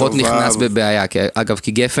 גפן זה פחות נכנס בבעיה, אגב,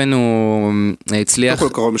 כי גפן הוא הצליח... לא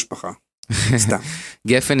כל קרוב משפחה. סתם.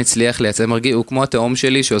 גפן הצליח לייצר מרגיש, הוא כמו התאום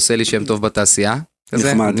שלי שעושה לי שם טוב בתעשייה.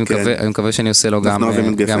 נחמד, כן. אני מקווה שאני עושה לו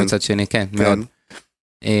גם מצד שני, כן, מאוד.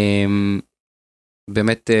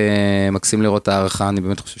 באמת מקסים לראות הערכה, אני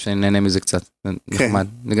באמת חושב שאני נהנה מזה קצת, נחמד.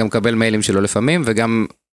 אני גם מקבל מיילים שלו לפעמים, וגם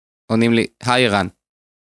עונים לי, היי ערן.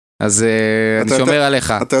 אז אני שומר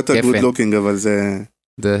עליך. אתה יותר good looking, אבל זה...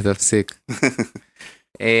 תפסיק.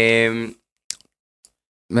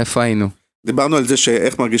 מאיפה היינו? דיברנו על זה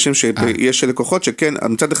שאיך מרגישים שיש לקוחות שכן,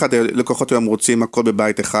 מצד אחד לקוחות היום רוצים הכל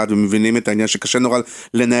בבית אחד ומבינים את העניין שקשה נורא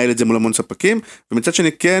לנהל את זה מול המון ספקים, ומצד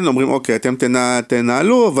שני כן אומרים אוקיי אתם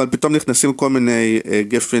תנהלו, אבל פתאום נכנסים כל מיני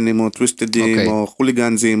גפנים או טוויסטדים או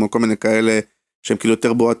חוליגנזים או כל מיני כאלה שהם כאילו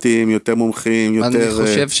יותר בועטים, יותר מומחים, יותר... אני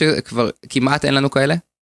חושב שכבר כמעט אין לנו כאלה.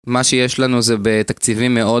 מה שיש לנו זה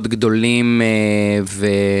בתקציבים מאוד גדולים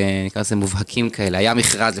ונקרא לזה מובהקים כאלה. היה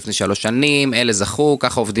מכרז לפני 3 שנים, אלה זכו,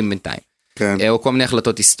 ככה עובדים בינתיים. כן. או כל מיני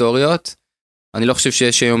החלטות היסטוריות. אני לא חושב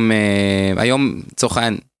שיש היום צורך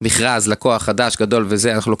העניין, מכרז, לקוח חדש, גדול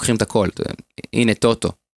וזה, אנחנו לוקחים את הכל. הנה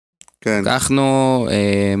טוטו. כן. לקחנו,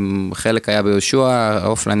 חלק היה ביהושע,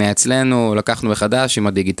 האופלן היה אצלנו, לקחנו מחדש עם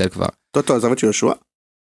הדיגיטל כבר. טוטו עזב את שיהושע?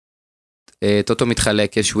 טוטו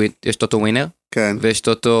מתחלק, יש טוטו ווינר, כן. ויש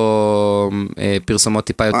טוטו פרסומות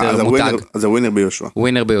טיפה יותר מותג. אז הווינר ביהושע.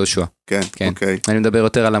 ווינר ביהושע. כן, אוקיי. אני מדבר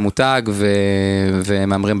יותר על המותג,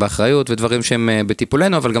 ומאמרים באחריות, ודברים שהם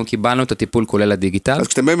בטיפולנו, אבל גם קיבלנו את הטיפול כולל הדיגיטל. אז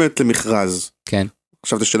כשאתם באמת למכרז, כן.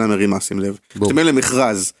 עכשיו את השאלה מרימה, שים לב. כשאתם באמת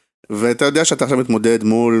למכרז, ואתה יודע שאתה עכשיו מתמודד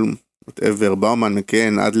מול באומן,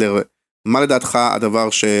 מקן, אדלר, מה לדעתך הדבר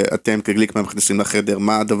שאתם כגליקמן מכניסים לחדר?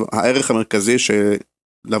 מה הערך המרכזי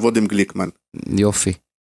לעבוד עם גליקמן? יופי,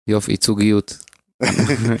 ייצוגיות.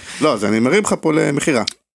 לא, אז אני מרים לך פה למחירה.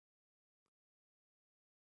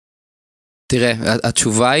 תראה,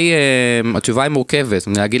 התשובה היא מורכבת.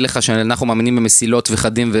 אני אגיד לך שאנחנו מאמינים במסילות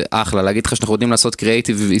וחדים ואחלה, להגיד לך שאנחנו יודעים לעשות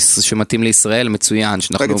קריאייטיב שמתאים לישראל, מצוין.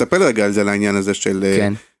 רגע, תספר רגע על זה, לעניין הזה של...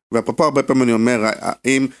 כן. ואפרופו הרבה פעמים אני אומר,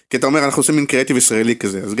 כי אתה אומר אנחנו עושים מין קריאייטיב ישראלי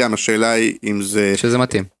כזה, אז גם השאלה היא אם זה... שזה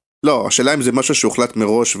מתאים. לא, השאלה אם זה משהו שהוחלט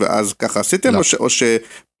מראש ואז ככה עשיתם, או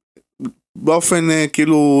שבאופן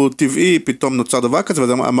כאילו טבעי פתאום נוצר דבר כזה,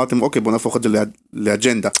 ואז אמרתם אוקיי בוא נהפוך את זה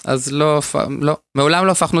לאג'נדה. אז לא, מעולם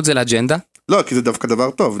לא הפכנו את זה לאג'נדה. לא, כי זה דווקא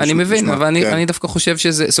דבר טוב. אני מבין, אבל אני דווקא חושב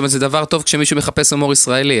שזה, זאת אומרת, זה דבר טוב כשמישהו מחפש הומור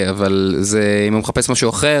ישראלי, אבל זה, אם הוא מחפש משהו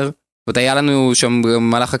אחר, והיה לנו שם,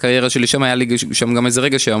 במהלך הקריירה שלי שם, היה לי שם גם איזה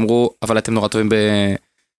רגע שאמרו, אבל אתם נורא טובים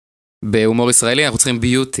בהומור ישראלי, אנחנו צריכים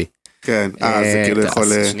ביוטי. כן, זה כאילו יכול...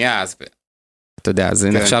 שנייה, אז... אתה יודע, אז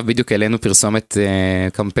נחשב בדיוק אלינו פרסומת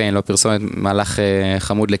קמפיין, לא פרסומת, מהלך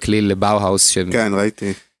חמוד לכליל לבאו-האוס. כן,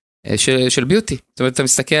 ראיתי. של ביוטי. זאת אומרת, אתה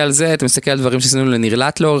מסתכל על זה, אתה מסתכל על דברים שעשינו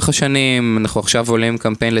לנרלט לאורך השנים, אנחנו עכשיו עולים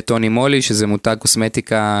קמפיין לטוני מולי, שזה מותג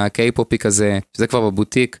קוסמטיקה קיי-פופי כזה, שזה כבר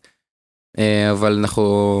בבוטיק, אבל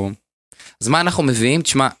אנחנו... אז מה אנחנו מביאים?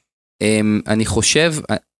 תשמע, אני חושב,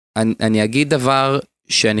 אני אגיד דבר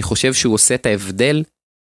שאני חושב שהוא עושה את ההבדל,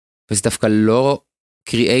 וזה דווקא לא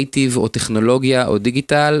קריאייטיב או טכנולוגיה או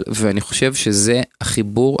דיגיטל, ואני חושב שזה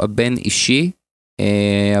החיבור הבין אישי,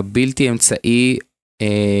 הבלתי אמצעי,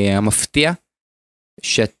 המפתיע,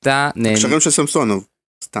 שאתה... הקשרים של סמסונוב,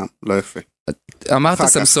 סתם, לא יפה. אמרת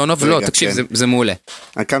סמסונוב, לא, תקשיב, זה מעולה.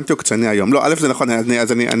 הקמתי עוקצני היום, לא, א' זה נכון,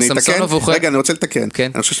 אז אני אתקן, רגע, אני רוצה לתקן,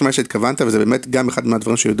 אני חושב שמה שהתכוונת, וזה באמת גם אחד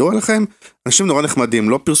מהדברים שידעו עליכם, אנשים נורא נחמדים,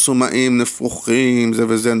 לא פרסומאים, נפוחים, זה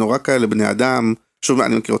וזה, נורא כאלה, בני אדם, שוב,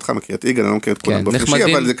 אני מכיר אותך, מכיר את יגאל, אני לא מכיר את כולם באופן אישי,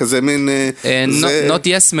 אבל זה כזה מין... not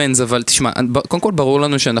yes men, אבל תשמע, קודם כל ברור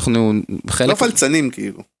לנו שאנחנו... לא פלצנים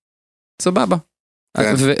כאילו. סבבה.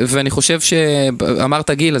 ואני חושב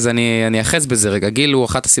שאמרת גיל, אז אני אחז בזה רגע. גיל הוא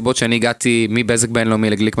אחת הסיבות שאני הגעתי מבזק בינלאומי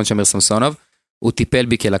לגליקמן שמיר סמסונוב, הוא טיפל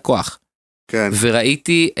בי כלקוח. כן.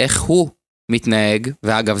 וראיתי איך הוא מתנהג,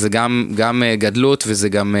 ואגב זה גם גדלות, וזה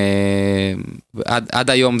גם, עד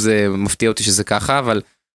היום זה מפתיע אותי שזה ככה, אבל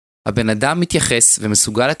הבן אדם מתייחס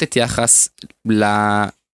ומסוגל לתת יחס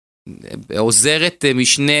לעוזרת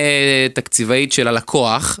משנה תקציבאית של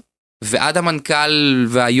הלקוח, ועד המנכ"ל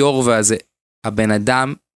והיור והזה, הבן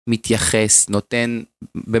אדם מתייחס, נותן,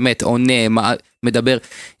 באמת, עונה, מדבר.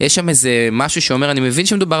 יש שם איזה משהו שאומר, אני מבין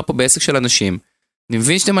שמדובר פה בעסק של אנשים, אני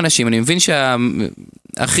מבין שאתם אנשים, אני מבין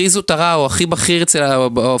שהכי זוטרה או הכי בכיר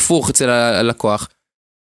או הפוך אצל הלקוח,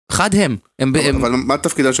 חד הם. אבל מה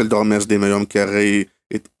תפקידה של דור המייסדים היום? כי הרי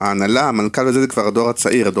ההנהלה, המנכ"ל וזה זה כבר הדור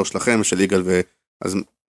הצעיר, הדור שלכם, של יגאל אז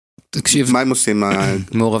תקשיב, מה הם עושים?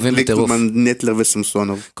 מעורבים בטירוף. נטלר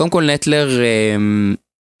וסמסונוב. קודם כל נטלר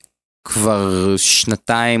כבר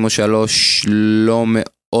 2 או 3 לא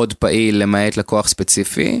עוד פעיל למעט לקוח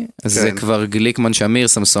ספציפי, אז זה כבר גליקמן שמיר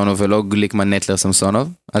סמסונוב, ולא גליקמן נטלר סמסונוב,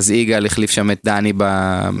 אז יגאל החליף שם את דני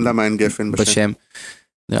למה אין גפן בשם?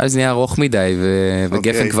 נראה לי זה נהיה ארוך מדי,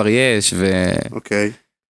 וגפן כבר יש, אוקיי.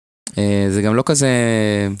 זה גם לא כזה...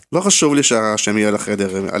 לא חשוב לי שהשם יהיה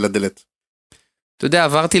לחדר על הדלת. אתה יודע,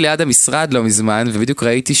 עברתי ליד המשרד לא מזמן, ובדיוק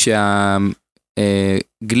ראיתי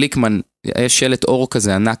שהגליקמן, יש שלט אור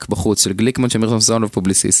כזה ענק בחוץ, של גליקמן שמיר סמסונוב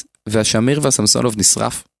פובליסיס, והשמיר והסמסונוב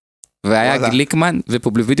נשרף, והיה גליקמן,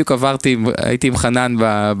 ובדיוק עברתי, הייתי עם חנן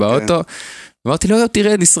באוטו, ואמרתי לו,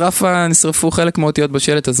 תראה, נשרפו חלק מהאותיות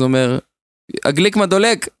בשלט, אז הוא אומר, הגליקמן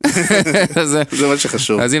דולק. זה מה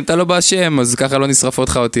שחשוב. אז אם אתה לא באשם, אז ככה לא נשרפות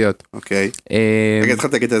לך אותיות. אוקיי. רגע,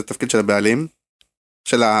 התחלת להגיד את התפקיד של הבעלים?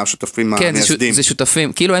 של השותפים המייסדים? כן, זה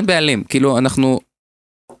שותפים, כאילו אין בעלים, כאילו אנחנו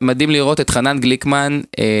מדהים לראות את חנן גליקמן,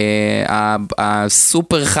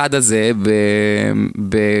 הסופר חד הזה,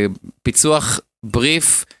 בפיצוח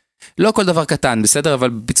בריף, לא כל דבר קטן, בסדר, אבל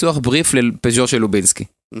פיצוח בריף לפז'ור של לובינסקי.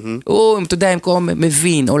 הוא, אם אתה יודע,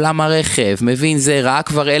 מבין עולם הרכב, מבין זה, ראה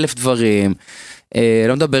כבר 1000 דברים,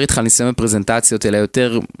 לא מדבר איתך על ניסיון בפרזנטציות, אלא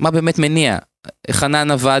יותר, מה באמת מניע?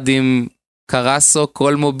 חנן עבד עם קרסו,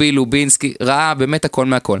 כל מוביל, לובינסקי, ראה באמת הכל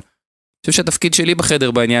מהכל. אני חושב שהתפקיד שלי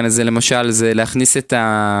בחדר בעניין הזה, למשל, זה להכניס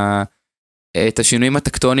את השינויים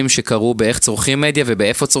הטקטונים שקרו באיך צורכים מדיה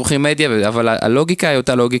ובאיפה צורכים מדיה, אבל הלוגיקה היא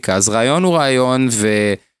אותה לוגיקה, אז רעיון הוא רעיון,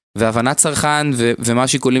 והבנת צרכן, ומה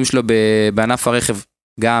השיקולים שלו בענף הרכב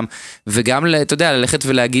גם, וגם, אתה יודע, ללכת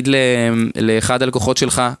ולהגיד לאחד הלקוחות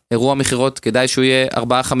שלך, אירוע מחירות, כדאי שהוא יהיה 4-5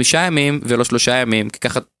 ימים, ולא 3 ימים, כי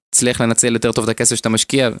ככה תצליח לנצל יותר טוב את הכסף שאתה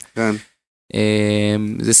משקיע. כן.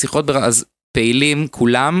 זה שיחות, אז פעילים,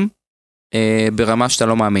 כולם, ברמה שאתה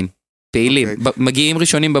לא מאמין. פעילים, מגיעים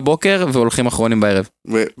ראשונים בבוקר, והולכים אחרונים בערב.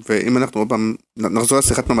 ואם אנחנו עוד פעם, נחזור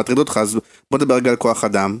לשיחת מה מטריד אותך, אז בוא נדבר רגע על כוח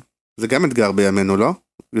אדם, זה גם אתגר בימינו, לא?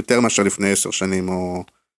 יותר מאשר לפני 10 שנים, או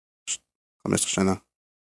 15 שנה.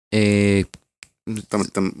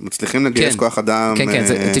 אתם מצליחים לגייס כוח אדם? כן,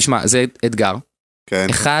 כן, תשמע, זה אתגר.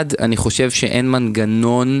 אחד, אני חושב שאין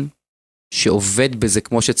מנגנון שעובד בזה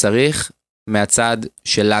כמו שצריך, מהצד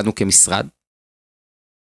שלנו כמשרד.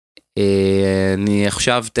 אני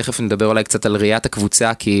עכשיו, תכף נדבר אולי קצת על ראיית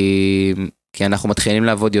הקבוצה, כי אנחנו מתחילים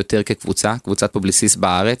לעבוד יותר כקבוצה, קבוצת פובליסיס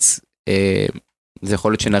בארץ. זה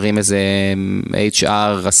יכול להיות שנרים איזה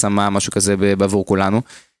HR, רסמה, משהו כזה בעבור כולנו,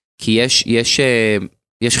 כי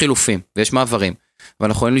יש חילופים ויש מעברים,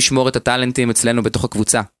 ואנחנו יכולים לשמור את הטלנטים אצלנו בתוך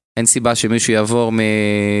הקבוצה. אין סיבה שמישהו יעבור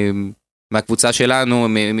מהקבוצה שלנו,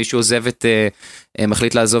 מישהו עוזב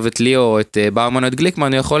מחליט לעזוב את ליאו, או את באומן או את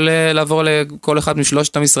גליקמן, הוא יכול לעבור לכל אחד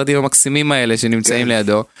משלושת המשרדים המקסימים האלה שנמצאים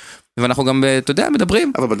לידו, ואנחנו גם, אתה יודע,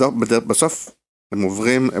 מדברים. אבל בסוף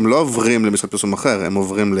הם לא עוברים למשרד פרסום אחר, הם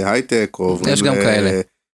עוברים להייטק, או עוברים יש גם כאלה.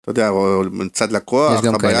 אתה יודע, או מצד לקוח,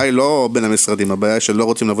 הבעיה היא לא בין המשרדים, הבעיה היא שלא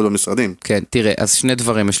רוצים לעבוד במשרדים. כן, תראה, אז 2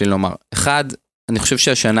 דברים יש לי לומר. אחד, אני חושב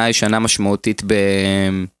שהשנה היא שנה משמעותית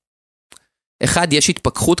אחד, יש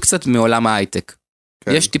התפכחות קצת מעולם ההייטק.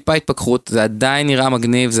 יש טיפה התפכחות, זה עדיין נראה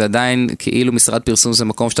מגניב, זה עדיין כאילו משרד פרסום זה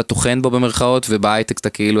מקום שאתה תוכן בו במרכאות, ובהייטק אתה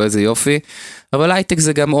כאילו איזה יופי, אבל הייטק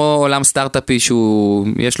זה גם או עולם סטארט-אפי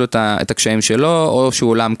שיש לו את הקשיים שלו, או שהוא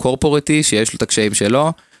עולם קורפורטי שיש לו את הקשיים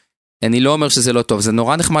שלו. אני לא אומר שזה לא טוב, זה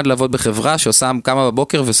נורא נחמד לעבוד בחברה שעושה כמה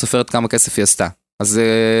בבוקר וסופרת כמה כסף היא עשתה. אז זה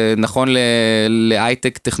נכון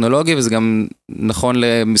להייטק טכנולוגי, וזה גם נכון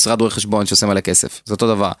למשרד רואי חשבון שעושה מלא כסף, זה אותו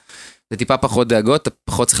דבר. זה טיפה פחות דאגות, אתה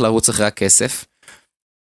פחות צריך לרוץ אחרי הכסף.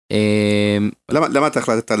 למה אתה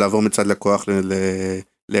החלטת לעבור מצד לקוח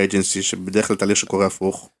לאג'נסי, שבדרך כלל תהליך שקורה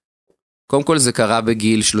הפוך? קודם כל זה קרה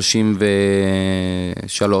בגיל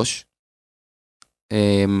 33.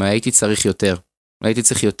 הייתי צריך יותר.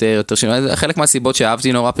 חלק מהסיבות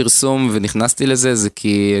שאהבתי נורא פרסום ונכנסתי לזה, זה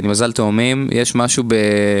כי אני מזל תאומים, יש משהו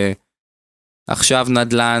עכשיו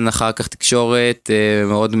נדל"ן, אחר כך תקשורת,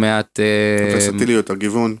 מאוד מעט... ורסטיליות,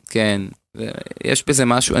 הגיוון. כן, יש בזה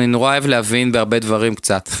משהו, אני נורא אוהב להבין בהרבה דברים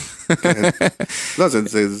קצת. לא,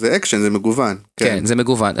 זה אקשן, זה מגוון. כן, זה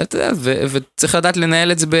מגוון, וצריך לדעת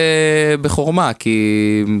לנהל את זה בחורמה,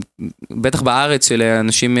 כי בטח בארץ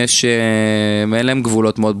שלאנשים יש, אין להם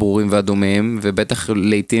גבולות מאוד ברורים ואדומים, ובטח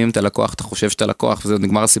לעתים אם אתה לקוח, אתה חושב שאתה לקוח, וזה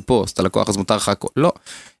נגמר הסיפור, אז אתה לקוח, אז מותר לך הכל. לא,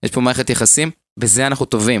 יש פה מערכת יחסים, בזה אנחנו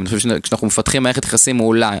טובים. אני חושב שכשאנחנו מפתחים מערכת יחסים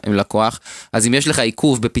מעולה עם לקוח, אז אם יש לך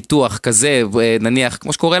עיכוב בפיתוח כזה, נניח,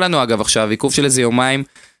 כמו שקורה לנו אגב עכשיו, עיכוב של איזה יומיים,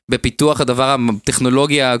 בפיתוח הדבר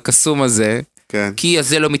הטכנולוגי הקסום הזה, כן. כי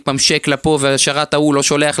הזה לא מתממשק לפה, והשרת ההוא לא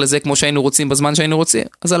שולח לזה כמו שהיינו רוצים, בזמן שהיינו רוצים,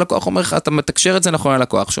 אז הלקוח אומר לך, אתה מתקשר את זה נכון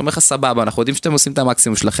ללקוח, שאומר לך סבבה, אנחנו יודעים שאתם עושים את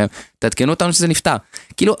המקסימום שלכם, תעדכנו אותנו שזה נפתר.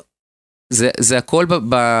 כאילו, זה הכל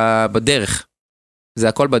בדרך. זה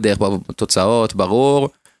הכל בדרך, בתוצאות, ברור,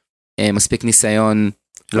 מספיק ניסיון,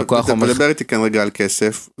 לקוח אתה מדבר איתי כאן רגע על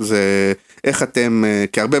כסף, זה איך אתם,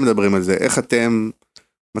 כי הרבה מדברים על זה, איך אתם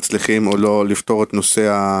מצליחים או לא לפתור את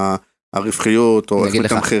נושא הרווחיות, או איך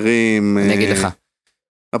מתמחרים. אני אגיד לך.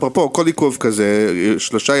 אפרופו, כל עיכוב כזה,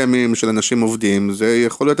 3 ימים של אנשים עובדים, זה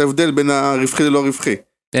יכול להיות ההבדל בין הרווחי ללא רווחי.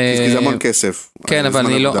 כי זה המון כסף. כן,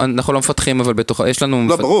 אבל אנחנו לא מפתחים, אבל בתוך, יש לנו...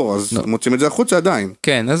 לא, ברור, אז מוצאים את זה החוצה עדיין.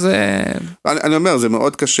 כן, אז... אני אומר, זה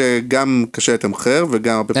מאוד קשה, גם קשה לתמחר,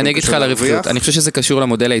 וגם... אני אגיד לך על הרווחיות, אני חושב שזה קשור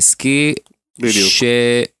למודל העסקי,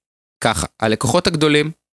 שככה, הלקוחות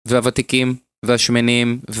הגדולים והוותיקים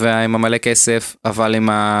והשמנים, ועם המלא כסף, אבל עם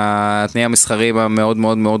התנאים המסחריים המאוד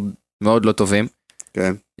מאוד מאוד מאוד לא טובים,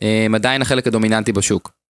 כן. הם עדיין החלק הדומיננטי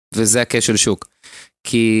בשוק, וזה הכשל שוק.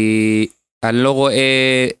 כי אני לא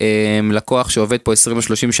רואה לקוח שעובד פה 20 או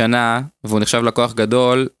 30 שנה, והוא נחשב לקוח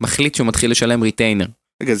גדול, מחליט שהוא מתחיל לשלם ריטיינר.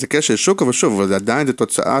 רגע, זה כשל שוק, אבל שוב, זה עדיין זה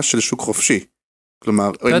תוצאה של שוק חופשי.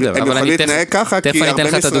 כלומר, הם יכולים להתנהג ככה, כי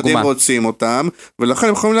הרבה משרדים רוצים אותם, ולכן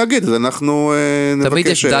הם יכולים להגיד, אז אנחנו נבקש... תמיד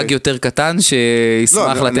יש דג יותר קטן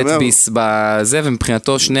שישמח לתת ביס בזה,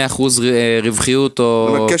 ומבחינתו 2% רווחיות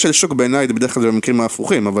או... כשל שוק בעיניי, בדרך כלל זה במקרים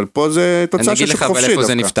ההפוכים, אבל פה זה תוצאה של שוק חופשי דווקא. אני אגיד לך, אבל איפה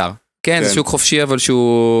זה נפטר. כן, זה שוק חופשי, אבל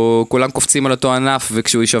כולם קופצים על אותו ענף,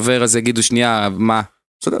 וכשהוא יישבר אז יגידו שנייה, מה?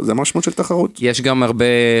 זה המשמעות של תחרות. יש גם הרבה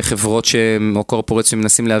חברות או קורפורט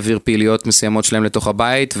שמנסים להעביר פעילויות מסוימות שלהם לתוך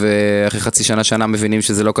הבית, ואחרי חצי שנה מבינים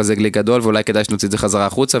שזה לא כזה גלי גדול, ואולי כדאי שנוציא את זה חזרה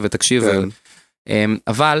החוצה ותקשיב.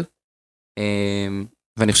 אבל,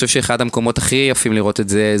 ואני חושב שאחד המקומות הכי יפים לראות את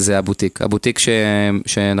זה, זה הבוטיק. הבוטיק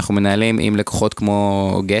שאנחנו מנהלים עם לקוחות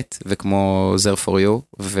כמו גט, וכמו There for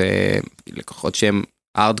you, ולקוחות שהם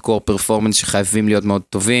הארדקור פרפורמנס שחייבים להיות מאוד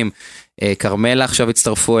טובים, קרמלה עכשיו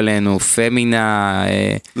הצטרפו אלינו, פמינה.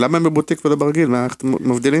 למה הם בבוטיק ולא ברגיל? מה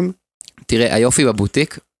אתם מבדילים? תראה, היופי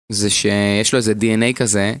בבוטיק זה שיש לו איזה DNA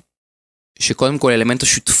כזה, שקודם כל אלמנט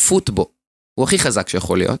השותפות בו, הוא הכי חזק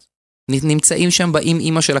שיכול להיות. נמצאים שם באים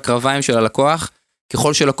אימא של הקרביים של הלקוח,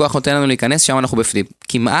 ככל שלקוח נותן לנו להיכנס, שם אנחנו בפנים.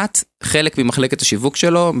 כמעט חלק ממחלקת השיווק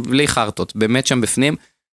שלו, בלי חרטות, באמת שם בפנים,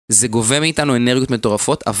 זה גובה מאיתנו אנרגיות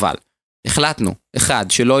מטורפות, אבל החלטנו, אחד,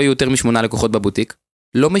 שלא יהיו יותר מ8 לקוחות בבוטיק,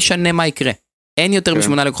 לא משנה מה יקרה, אין יותר מ8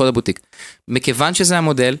 לקוחות בבוטיק. מכיוון שזה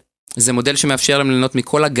המודל, זה מודל שמאפשר להם ליהנות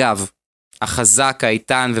מכל הגב, החזק,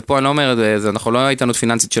 האיתן, ופה אני לא אומר, אנחנו לא איתנות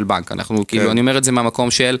פיננסית של בנק, אנחנו כאילו, אני אומר את זה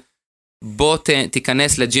מהמקום של, בוא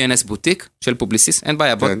תיכנס ל-GNS בוטיק, של פובליסיס, אין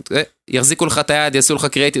בעיה, בוא, יחזיקו לך את היד, יעשו לך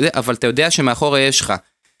קריאטיב, אבל אתה יודע שמאחורה יש לך,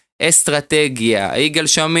 אסטרטגיה, יגאל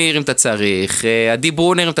שמיר אם אתה צריך, עדי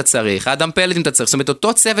ברונר אם אתה צריך, אדם פלט אם אתה צריך, זאת אומרת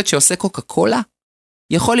אותו צוות שעושה קוקה קולה,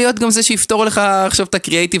 יכול להיות גם זה שיפתור לך עכשיו את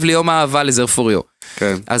הקריאטיב ליום האהבה לזר פוריו.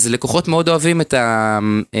 כן. אז לקוחות מאוד אוהבים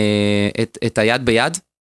את היד ביד,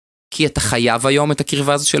 כי אתה חייב היום את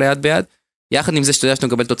הקרבה הזו של היד ביד, יחד עם זה שאתה יודע שאתה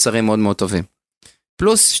מקבל תוצרים מאוד מאוד טובים.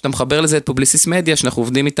 פלוס, שאתה מחבר לזה את פובליסיס מדיה, שאנחנו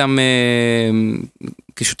עובדים איתם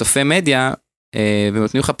כשותפי מדיה,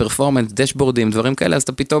 ונותנים לך פרפורמנס, דשבורדים, דברים כאלה, אז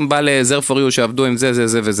אתה פתאום בא לזר פוריו שעבדו עם זה, זה,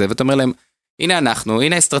 זה וזה, ואתה אומר להם, הנה אנחנו,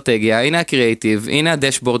 הנה האסטרטגיה, הנה הקריאטיב, הנה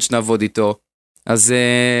הדשבורד שנעבוד איתו, אז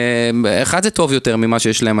אחד זה טוב יותר ממה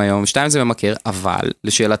שיש להם היום, 2 זה ממכר, אבל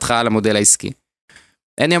לשאלתך על המודל העסקי,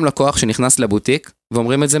 אין היום לקוח שנכנס לבוטיק,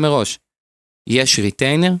 ואומרים את זה מראש, יש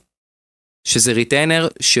ריטיינר, שזה ריטיינר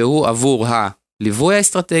שהוא עבור הליווי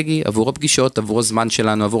האסטרטגי, עבור הפגישות, עבור הזמן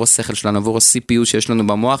שלנו, עבור השכל שלנו, עבור ה-CPU שיש לנו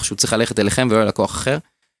במוח, שהוא צריך ללכת אליכם ולא ללקוח אחר,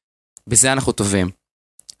 בזה אנחנו טובים.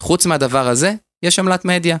 חוץ מהדבר הזה, יש עמלת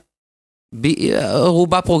מדיה,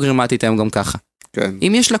 רובה פרוגרמטית היום גם ככה. כן.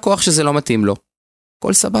 אם יש לקוח שזה לא מתאים לו,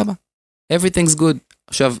 כל סבבה. Everything's good.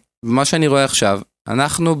 עכשיו, מה שאני רואה עכשיו,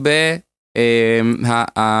 אנחנו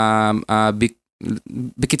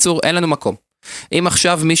בקיצור, אין לנו מקום. אם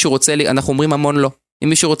עכשיו מישהו רוצה, אנחנו אומרים המון לא. אם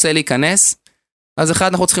מישהו רוצה להיכנס, אז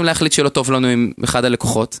אחד, אנחנו צריכים להחליט שלא טוב לנו עם אחד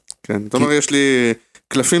הלקוחות. כן, זאת אומרת, יש לי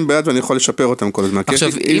קלפים ביד ואני יכול לשפר אותם כל הזמן.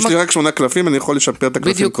 יש לי רק 8 קלפים, אני יכול לשפר את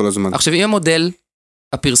הקלפים כל הזמן. עכשיו, אם המודל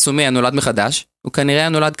הפרסומי הנולד מחדש, הוא כנראה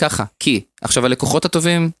הנולד ככה. כי, עכשיו, הלקוחות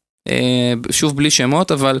הטובים, שוב בלי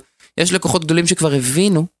שמות, אבל יש לקוחות גדולים שכבר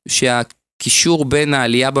הבינו שהקישור בין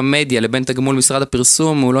העלייה במדיה לבין תגמול משרד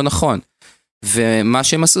הפרסום הוא לא נכון. ומה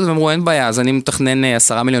שהם עשו, הם אמרו, אין בעיה, אז אני מתכנן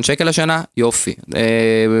 10 מיליון שקל לשנה, יופי.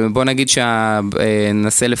 בוא נגיד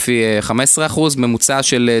שנעשה לפי 15% ממוצע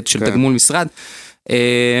של תגמול משרד,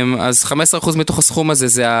 אז 15% מתוך הסכום הזה,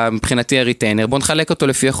 זה מבחינתי הריטיינר, בוא נחלק אותו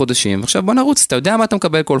לפי החודשים, עכשיו בוא נרוץ, אתה יודע מה אתה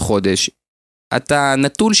מקבל כל חודש, אתה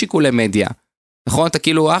נטול שיקולי מדיה, נכון? אתה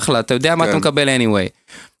כאילו אחלה, אתה יודע מה אתה מקבל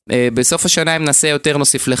anyway. בסוף השנה אם נעשה יותר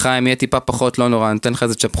נוסיף לך, אם יהיה טיפה פחות לא נורא, נתן לך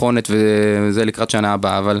איזה צ'פחונת וזה לקראת שנה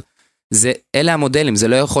הבאה, אבל אלה המודלים, זה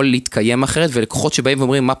לא יכול להתקיים אחרת, ולקוחות שבאים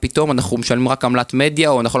ואומרים, מה פתאום, אנחנו משלמים רק עמלת מדיה,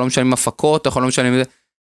 או אנחנו לא משלמים הפקות, אנחנו לא משלמים...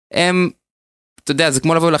 הם, אתה יודע, זה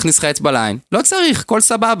כמו לבוא להכניס לך אצבע לעין. לא צריך, כל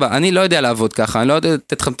סבבה. אני לא יודע לעבוד ככה, אני לא יודע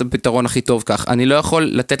לתת לכם את הפתרון הכי טוב כך. אני לא יכול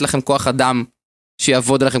לתת לכם כוח אדם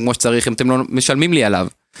שיעבוד עליכם כמו שצריך, אם אתם לא משלמים לי עליו.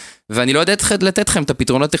 ואני לא יודע לתת לכם את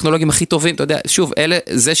הפתרונות הטכנולוגיים הכי טובים, אתה יודע, שוב,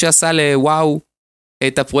 זה שעשה לוואו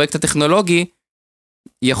את הפרויקט הטכנולוגי,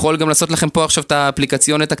 יכול גם לעשות לכם פה עכשיו את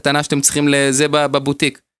האפליקציונת הקטנה שאתם צריכים לזה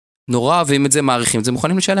בבוטיק. נורא אוהבים את זה, מעריכים את זה,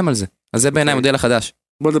 מוכנים לשלם על זה. אז זה בעיניי מודל החדש.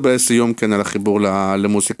 בוא נדבר לסיום כן על החיבור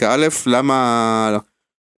למוסיקה. א', למה,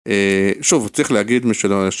 שוב, צריך להגיד מי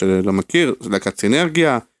שלא מכיר, זה להקת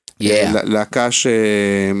סינרגיה, להקה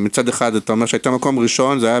שמצד אחד אתה אומר שהייתה מקום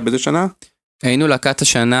ראשון, זה היה באיזה שנה? היינו להקת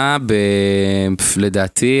השנה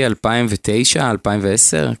לדעתי 2009,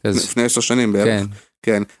 2010. לפני 10 שנים בערך. כן.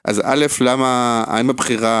 כן, אז א', למה, האם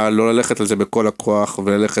הבחירה לא ללכת על זה בכל הכוח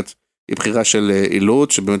וללכת, היא בחירה של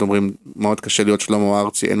אילוץ, שבאמת אומרים, מאוד קשה להיות שלמה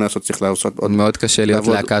ארצי, אין מה לעשות, צריך לעשות עוד. מאוד קשה להיות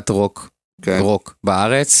להקת רוק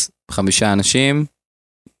בארץ, 5 אנשים,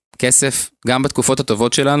 כסף, גם בתקופות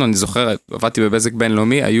הטובות שלנו, אני זוכר, עבדתי בבזק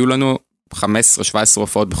בינלאומי, היו לנו 15-17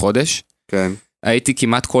 הופעות בחודש, כן. הייתי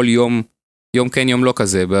כמעט כל יום כן יום לא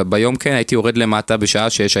כזה, ביום כן הייתי יורד למטה בשעה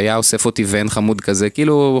 6, היה אוסף אותי ון חמוד כזה,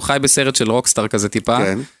 כאילו חי בסרט של רוקסטאר כזה טיפה,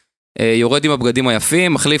 כן. יורד עם הבגדים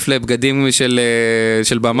היפים, מחליף לבגדים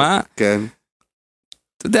של במה, כן.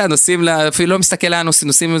 אתה יודע, נוסעים, אפילו לא מסתכל לאן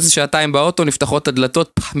נוסעים איזה שעתיים באוטו, נפתחות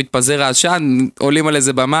הדלתות, מתפזר העשן, עולים על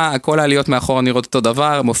איזה במה, הכל העליות מאחור נראות אותו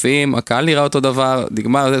דבר, מופיעים, הקהל נראה אותו דבר,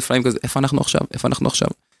 נגמר, לפעמים כזה, איפה אנחנו עכשיו?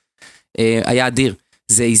 היה אדיר.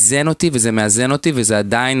 זה איזן אותי וזה מאזן אותי, וזה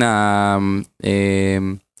עדיין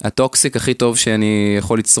הטוקסיק הכי טוב שאני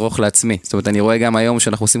יכול לצרוך לעצמי. זאת אומרת, אני רואה גם היום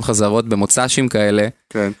שאנחנו עושים חזרות במוצ"שים כאלה.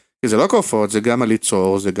 כן, כי זה לא כופות, זה גם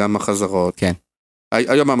הליצור, זה גם החזרות. כן.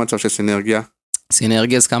 היום המצב של סינרגיה?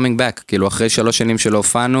 סינרגיה is coming back, כאילו אחרי 3 שנים שלא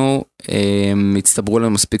הופענו, הצטברו לנו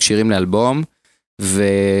מספיק שירים לאלבום,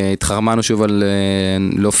 והתחרמנו שוב על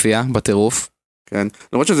להופיע בטירוף. כן,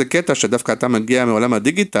 למרות שזה קטע שדווקא אתה מגיע מעולם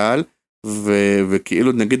הדיגיטל,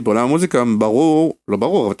 וכאילו נגיד בעולם המוזיקה ברור, לא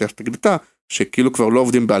ברור, אבל תגיד אתה, שכאילו כבר לא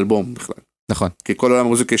עובדים באלבום בכלל. נכון. כי כל עולם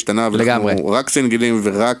המוזיקה השתנה, ואנחנו רק סינגלים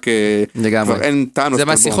ורק, כבר אין טענות. זה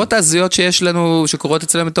מהשיחות ההזויות שיש לנו, שקורות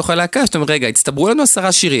אצלנו בתוך הלהקה, שאתם רגע, הצטברו לנו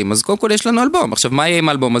 10 שירים, אז קודם כל יש לנו אלבום, עכשיו מה יהיה עם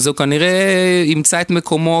האלבום? אז הוא כנראה ימצא את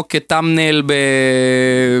מקומו כתמנל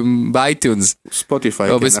באייטיונס. ספוטיפיי.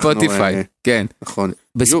 או בספוטיפיי, כן. נכון.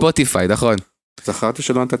 בספוטיפיי, נכון. זכרתי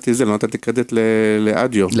שלא נתתי זה, לא נתתי קרדיט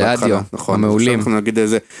לאדיו. לאדיו, המעולים. עכשיו נגיד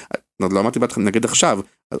איזה, לא אמרתי בהתחלה, נגיד עכשיו,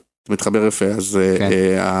 אתה מתחבר יפה, אז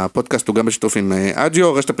הפודקאסט הוא גם בשיתוף עם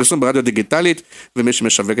אדיו, רשת הפרסום ברדיו דיגיטלית, ומי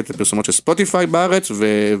שמשווק את הפרסומות של ספוטיפיי בארץ,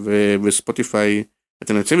 וספוטיפיי,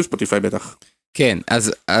 אתם נמצאים בספוטיפיי בטח. כן,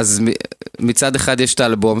 אז מצד אחד יש את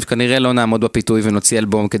האלבום, שכנראה לא נעמוד בפיתוי ונוציא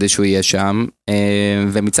אלבום כדי שהוא יהיה שם,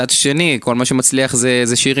 ומצד שני, כל מה שמצליח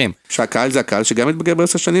זה שירים. שהקהל זה הקהל שגם מתבגר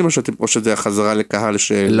ב10 שנים, או שזה החזרה לקהל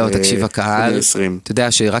של... לא, תקשיב, הקהל, אתה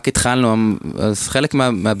יודע שרק התחלנו, אז חלק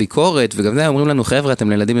מהביקורת, וגם זה אומרים לנו, חבר'ה, אתם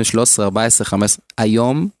לילדים עם 13, 14, 15,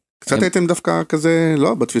 היום... קצת הייתם דווקא כזה,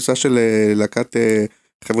 לא, בתפיסה של להקת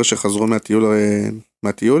חבר'ה שחזרו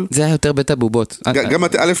מהטיול. זה היה יותר בית הבובות. גם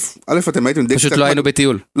א', אתם הייתם... פשוט לא היינו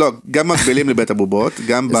בטיול. לא, גם מקבילים לבית הבובות,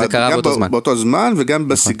 גם באותו זמן, וגם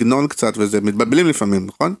בסגנון קצת, וזה מתבלבלים לפעמים,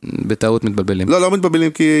 נכון? בטעות מתבלבלים. לא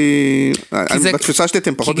מתבלבלים כי... בתפיסה שלי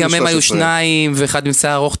אתם פחות כי גם הם היו 2, ואחד עם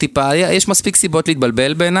שיער ארוך טיפה, יש מספיק סיבות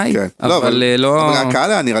להתבלבל בעיניי, אבל לא... אבל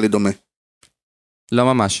הקהל היה נראה לי דומה. לא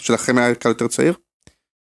ממש. שלכם היה קהל יותר צעיר?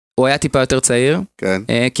 הוא היה טיפה יותר צעיר, כן.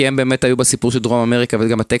 כי הם באמת היו בסיפור של דרום אמריקה,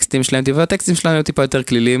 וגם הטקסטים שלהם, והטקסטים שלהם היו טיפה יותר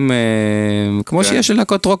כלילים, כמו שיש של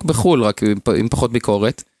להקות רוק בחול, רק עם פחות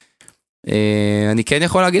ביקורת. אני כן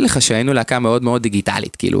יכול להגיד לך שהיינו להקה מאוד מאוד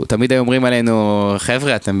דיגיטלית, כאילו, תמיד היו אומרים עלינו,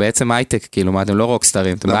 חבר'ה, אתם בעצם הייטק, כאילו, מה, אתם לא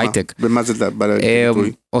רוקסטרים, אתם בהייטק. במה זה בא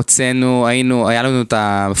לביטוי? הוצאנו, היה לנו את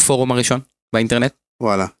הפורום הראשון באינטרנט,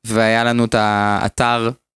 וואלה. והיה לנו את האתר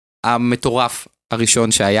המטורף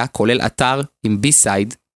הראשון שהיה, כולל אתר עם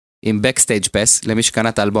בי-סייד, עם Backstage Pass למי שקנה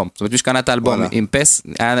את האלבום. זאת אומרת, מי שקנה את האלבום עם פס,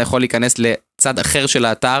 היה יכול להיכנס לצד אחר של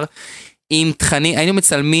האתר, עם תכנים, היינו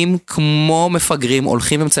מצלמים כמו מפגרים,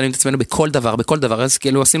 הולכים ומצלמים את עצמנו בכל דבר, אז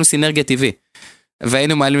כאילו עשינו סינרגיה טבעי,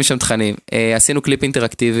 והיינו מעלים משם תכנים. עשינו קליפ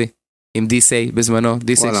אינטראקטיבי, עם דיסי בזמנו,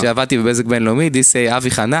 דיסי שעבדתי בבזק בינלאומי, דיסי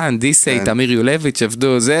אבי חנן, דיסי תמיר יולביץ'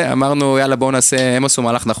 עבדו זה, אמרנו יאללה בואו נעשה, הם עשו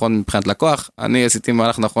מהלך נכון מבחינת לקוח, אני עשיתי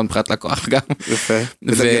מהלך נכון מבחינת לקוח גם. יפה,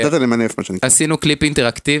 ידעת למנף מה שנקרא. עשינו קליפ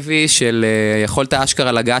אינטראקטיבי של יכולת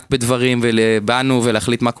אשכרה לגעת בדברים ולבאנו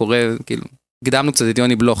ולהחליט מה קורה, כאילו, קדמנו קצת את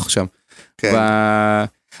יוני בלוך שם.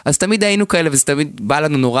 אז תמיד היינו כאלה וזה תמיד בא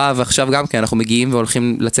לנו נורא, ועכשיו גם כן אנחנו מגיעים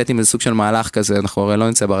והולכים לצאת עם איזה סוג של מהלך כזה, אנחנו הרי לא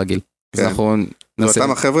נמצא ברגיל. אז אנחנו זה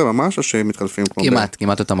אותם החבר'ה ממש, או שהם מתחלפים?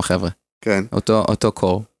 כמעט אותם החבר'ה. כן. אותו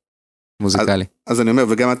קור, מוזיקלי. אז אני אומר,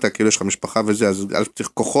 וגם אתה, כאילו, יש לך משפחה וזה, אז צריך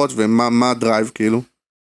כוחות, ומה הדרייב, כאילו?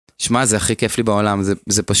 שמע, זה הכי כיף לי בעולם,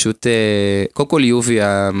 זה פשוט, קודם כל יובי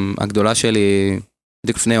הגדולה שלי,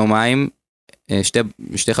 בדיוק לפני יומיים,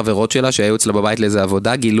 שתי חברות שלה שהיו אצלה בבית לאיזה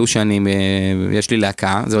עבודה, גילו יש לי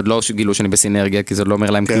להקה, זה עוד לא גילו שאני בסינרגיה, כי זה עוד לא אומר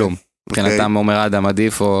להם כלום. מבחינתם אומר אדם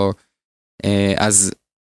עדיף,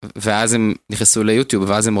 ואז הם נכנסו ליוטיוב,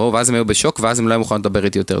 ואז הם ראו, ואז הם היו בשוק, ואז הם לא היו מוכנים לדבר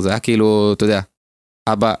איתי יותר, זה היה כאילו, אתה יודע,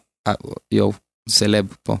 אבא, יואו, סלב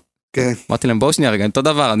פה. אמרתי להם, בואו שנייה רגע, אותו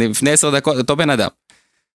דבר, אני לפני 10 דקות, אותו בן אדם.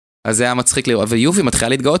 אז זה היה מצחיק לראות, ויובי מתחילה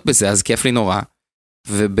להתגאות בזה, אז כיף לי נורא.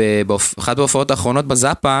 ובאחת בהופעות האחרונות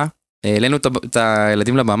בזאפה, העלינו את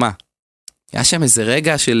הילדים לבמה. היה שם איזה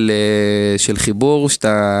רגע של חיבור,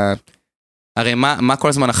 שאתה... הרי מה כל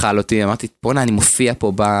הזמן אכל אותי? אמרתי, בוא'נה, אני מופיע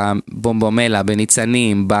פה בבומבומלה,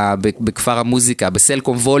 בניצנים, בכפר המוזיקה,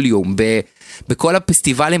 בסלקום ווליום, בכל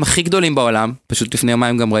הפסטיבלים הכי גדולים בעולם. פשוט לפני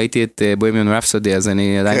יומיים גם ראיתי את בוהמיאן רפסודי, אז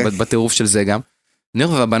אני עדיין בטירוף של זה גם.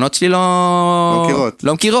 והבנות שלי לא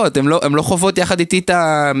מכירות, הן לא חוות יחד איתי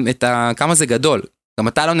את כמה זה גדול. גם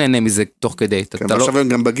אתה לא נהנה מזה תוך כדי. עכשיו הם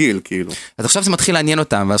גם בגיל, כאילו. אז עכשיו זה מתחיל לעניין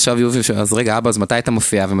אותם, ועכשיו יובי, אז רגע, אבא, אז מתי אתה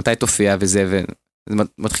מופיע, ומתי תופיע, וזה, וזה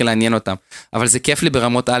מתחיל לעניין אותם. אבל זה כיף לי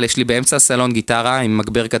ברמות על, יש לי באמצע הסלון גיטרה, עם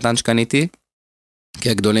מגבר קטן שקניתי, כי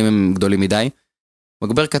הגדולים הם גדולים מדי.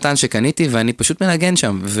 מגבר קטן שקניתי, ואני פשוט מנגן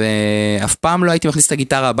שם, ואף פעם לא הייתי מכניס את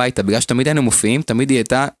הגיטרה הביתה, בגלל שתמיד היינו מופיעים, תמיד היא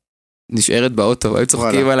הייתה נשארת באוטו, היו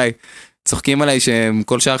צוחקים עליי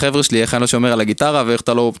שכל שאר החבר'ה שלי, איך אני לא שומר על הגיטרה, ואיך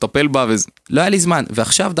אתה לא מטפל בה, לא היה לי זמן,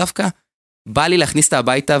 ועכשיו דווקא בא לי להכניס את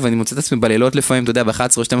הביתה, ואני מוצא את עצמי בלילות לפעמים, אתה יודע,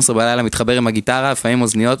 ב-11 או 12 בלילה, מתחבר עם הגיטרה, לפעמים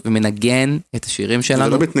אוזניות, ומנגן את השירים שלנו. זה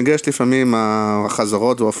לא מתנגש לפעמים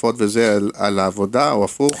החזרות והופעות וזה על העבודה, או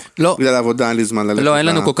הפוך? לא. בגלל העבודה אין לי זמן ללכת. לא, אין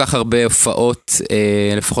לנו כל כך הרבה הופעות,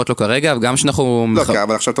 לפחות לא כרגע, וגם שאנחנו... לא,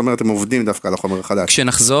 אבל עכשיו אתה אומר, אתם עובדים דווקא על החומר החדש.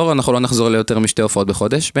 כשנחזור, אנחנו לא נחזור ליותר משתי הופעות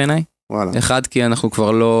בחודש, בעיניי. וואלה. 1, כי אנחנו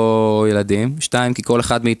כבר לא ילדים. 2, כי כל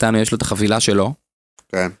אחד מאיתנו יש לו את החבילה שלו.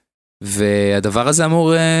 כן. והדבר הזה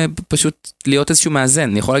אמור פשוט להיות איזשהו מאזן.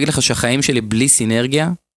 אני יכול להגיד לך שהחיים שלי בלי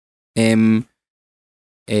סינרגיה,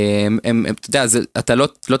 אתה יודע, אתה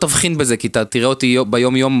לא תבחין בזה, כי אתה תראה אותי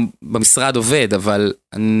ביום יום במשרד עובד, אבל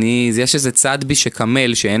יש איזה צד בי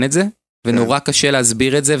שקמל שאין את זה, ונורא קשה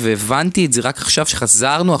להסביר את זה, והבנתי את זה רק עכשיו,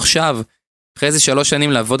 שחזרנו עכשיו, אחרי איזה 3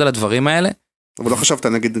 שנים לעבוד על הדברים האלה. אבל לא חשבת,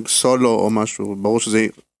 נגיד, סולו או משהו, ברור שזה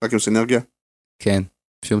רק עם סינרגיה? כן,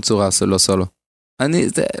 שום צורה, לא סולו.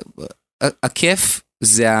 הכיף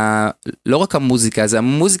זה לא רק המוזיקה, זה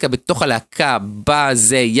המוזיקה בתוך הלהקה,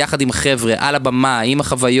 בזה, יחד עם החבר'ה, על הבמה, עם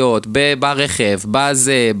החוויות, ברכב,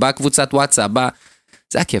 בקבוצת וואטסאפ,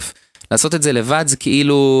 זה הכיף. לעשות את זה לבד זה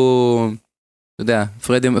כאילו, אתה יודע,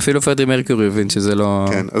 אפילו פרדי מרקורי הבין שזה לא...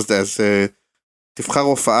 כן, אז תבחר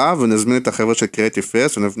הופעה ונזמין את החבר'ה של קריאטיב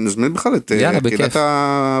פרס, ונזמין בכלל את קהילת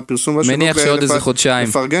הפרסום והשיווק. מניח שעוד איזה חודשיים.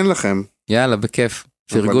 לפרגן לכם. יאללה, בכיף.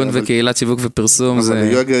 פרגון וקהילת שיווק ופרסום זה...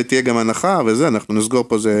 אבל יוגר תהיה גם הנחה וזה, אנחנו נסגור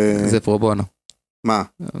פה זה... זה פרובונו. מה?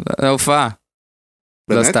 ההופעה.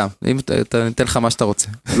 באמת? לא סתם, אם ניתן לך מה שאתה רוצה.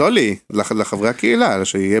 לא לי, לחברי הקהילה,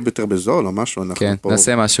 שיהיה יותר בזול או משהו. כן,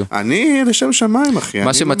 נעשה משהו. אני לשם שמיים, אחי.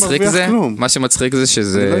 מה שמצחיק זה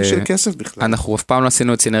שזה... אני לא אשאיר כסף בכלל. אנחנו אף פעם לא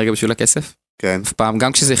עשינו את סינרגיה בשביל הכסף. כן. אף פעם,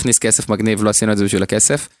 גם כשזה הכניס כסף מגניב, לא עשינו את זה בשביל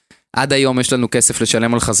הכסף. עד היום יש לנו כסף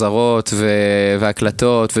לשלם על חזרות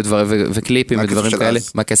והקלטות וקליפים ודברים כאלה.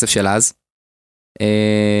 מהכסף של אז.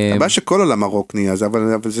 הבעיה שכל עולם הרוק נהיה,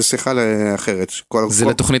 אבל זה שיחה אחרת. זה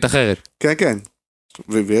לתוכנית אחרת. כן, כן.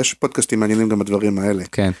 ויש פודקאסטים מעניינים גם בדברים האלה.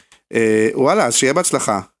 כן. וואלה, אז שיהיה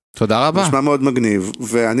בהצלחה. תודה רבה. נשמע מאוד מגניב,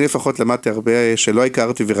 ואני לפחות למדתי הרבה שלא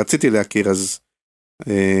הכרתי ורציתי להכיר, אז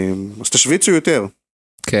תשוויצו יותר.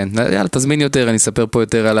 כן, יאללה, תזמין יותר, אני אספר פה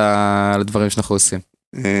יותר על הדברים שאנחנו עושים.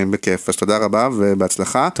 בכיף, אז תודה רבה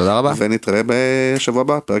ובהצלחה. תודה רבה. ונתראה בשבוע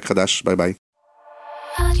הבא, פרק חדש, ביי ביי.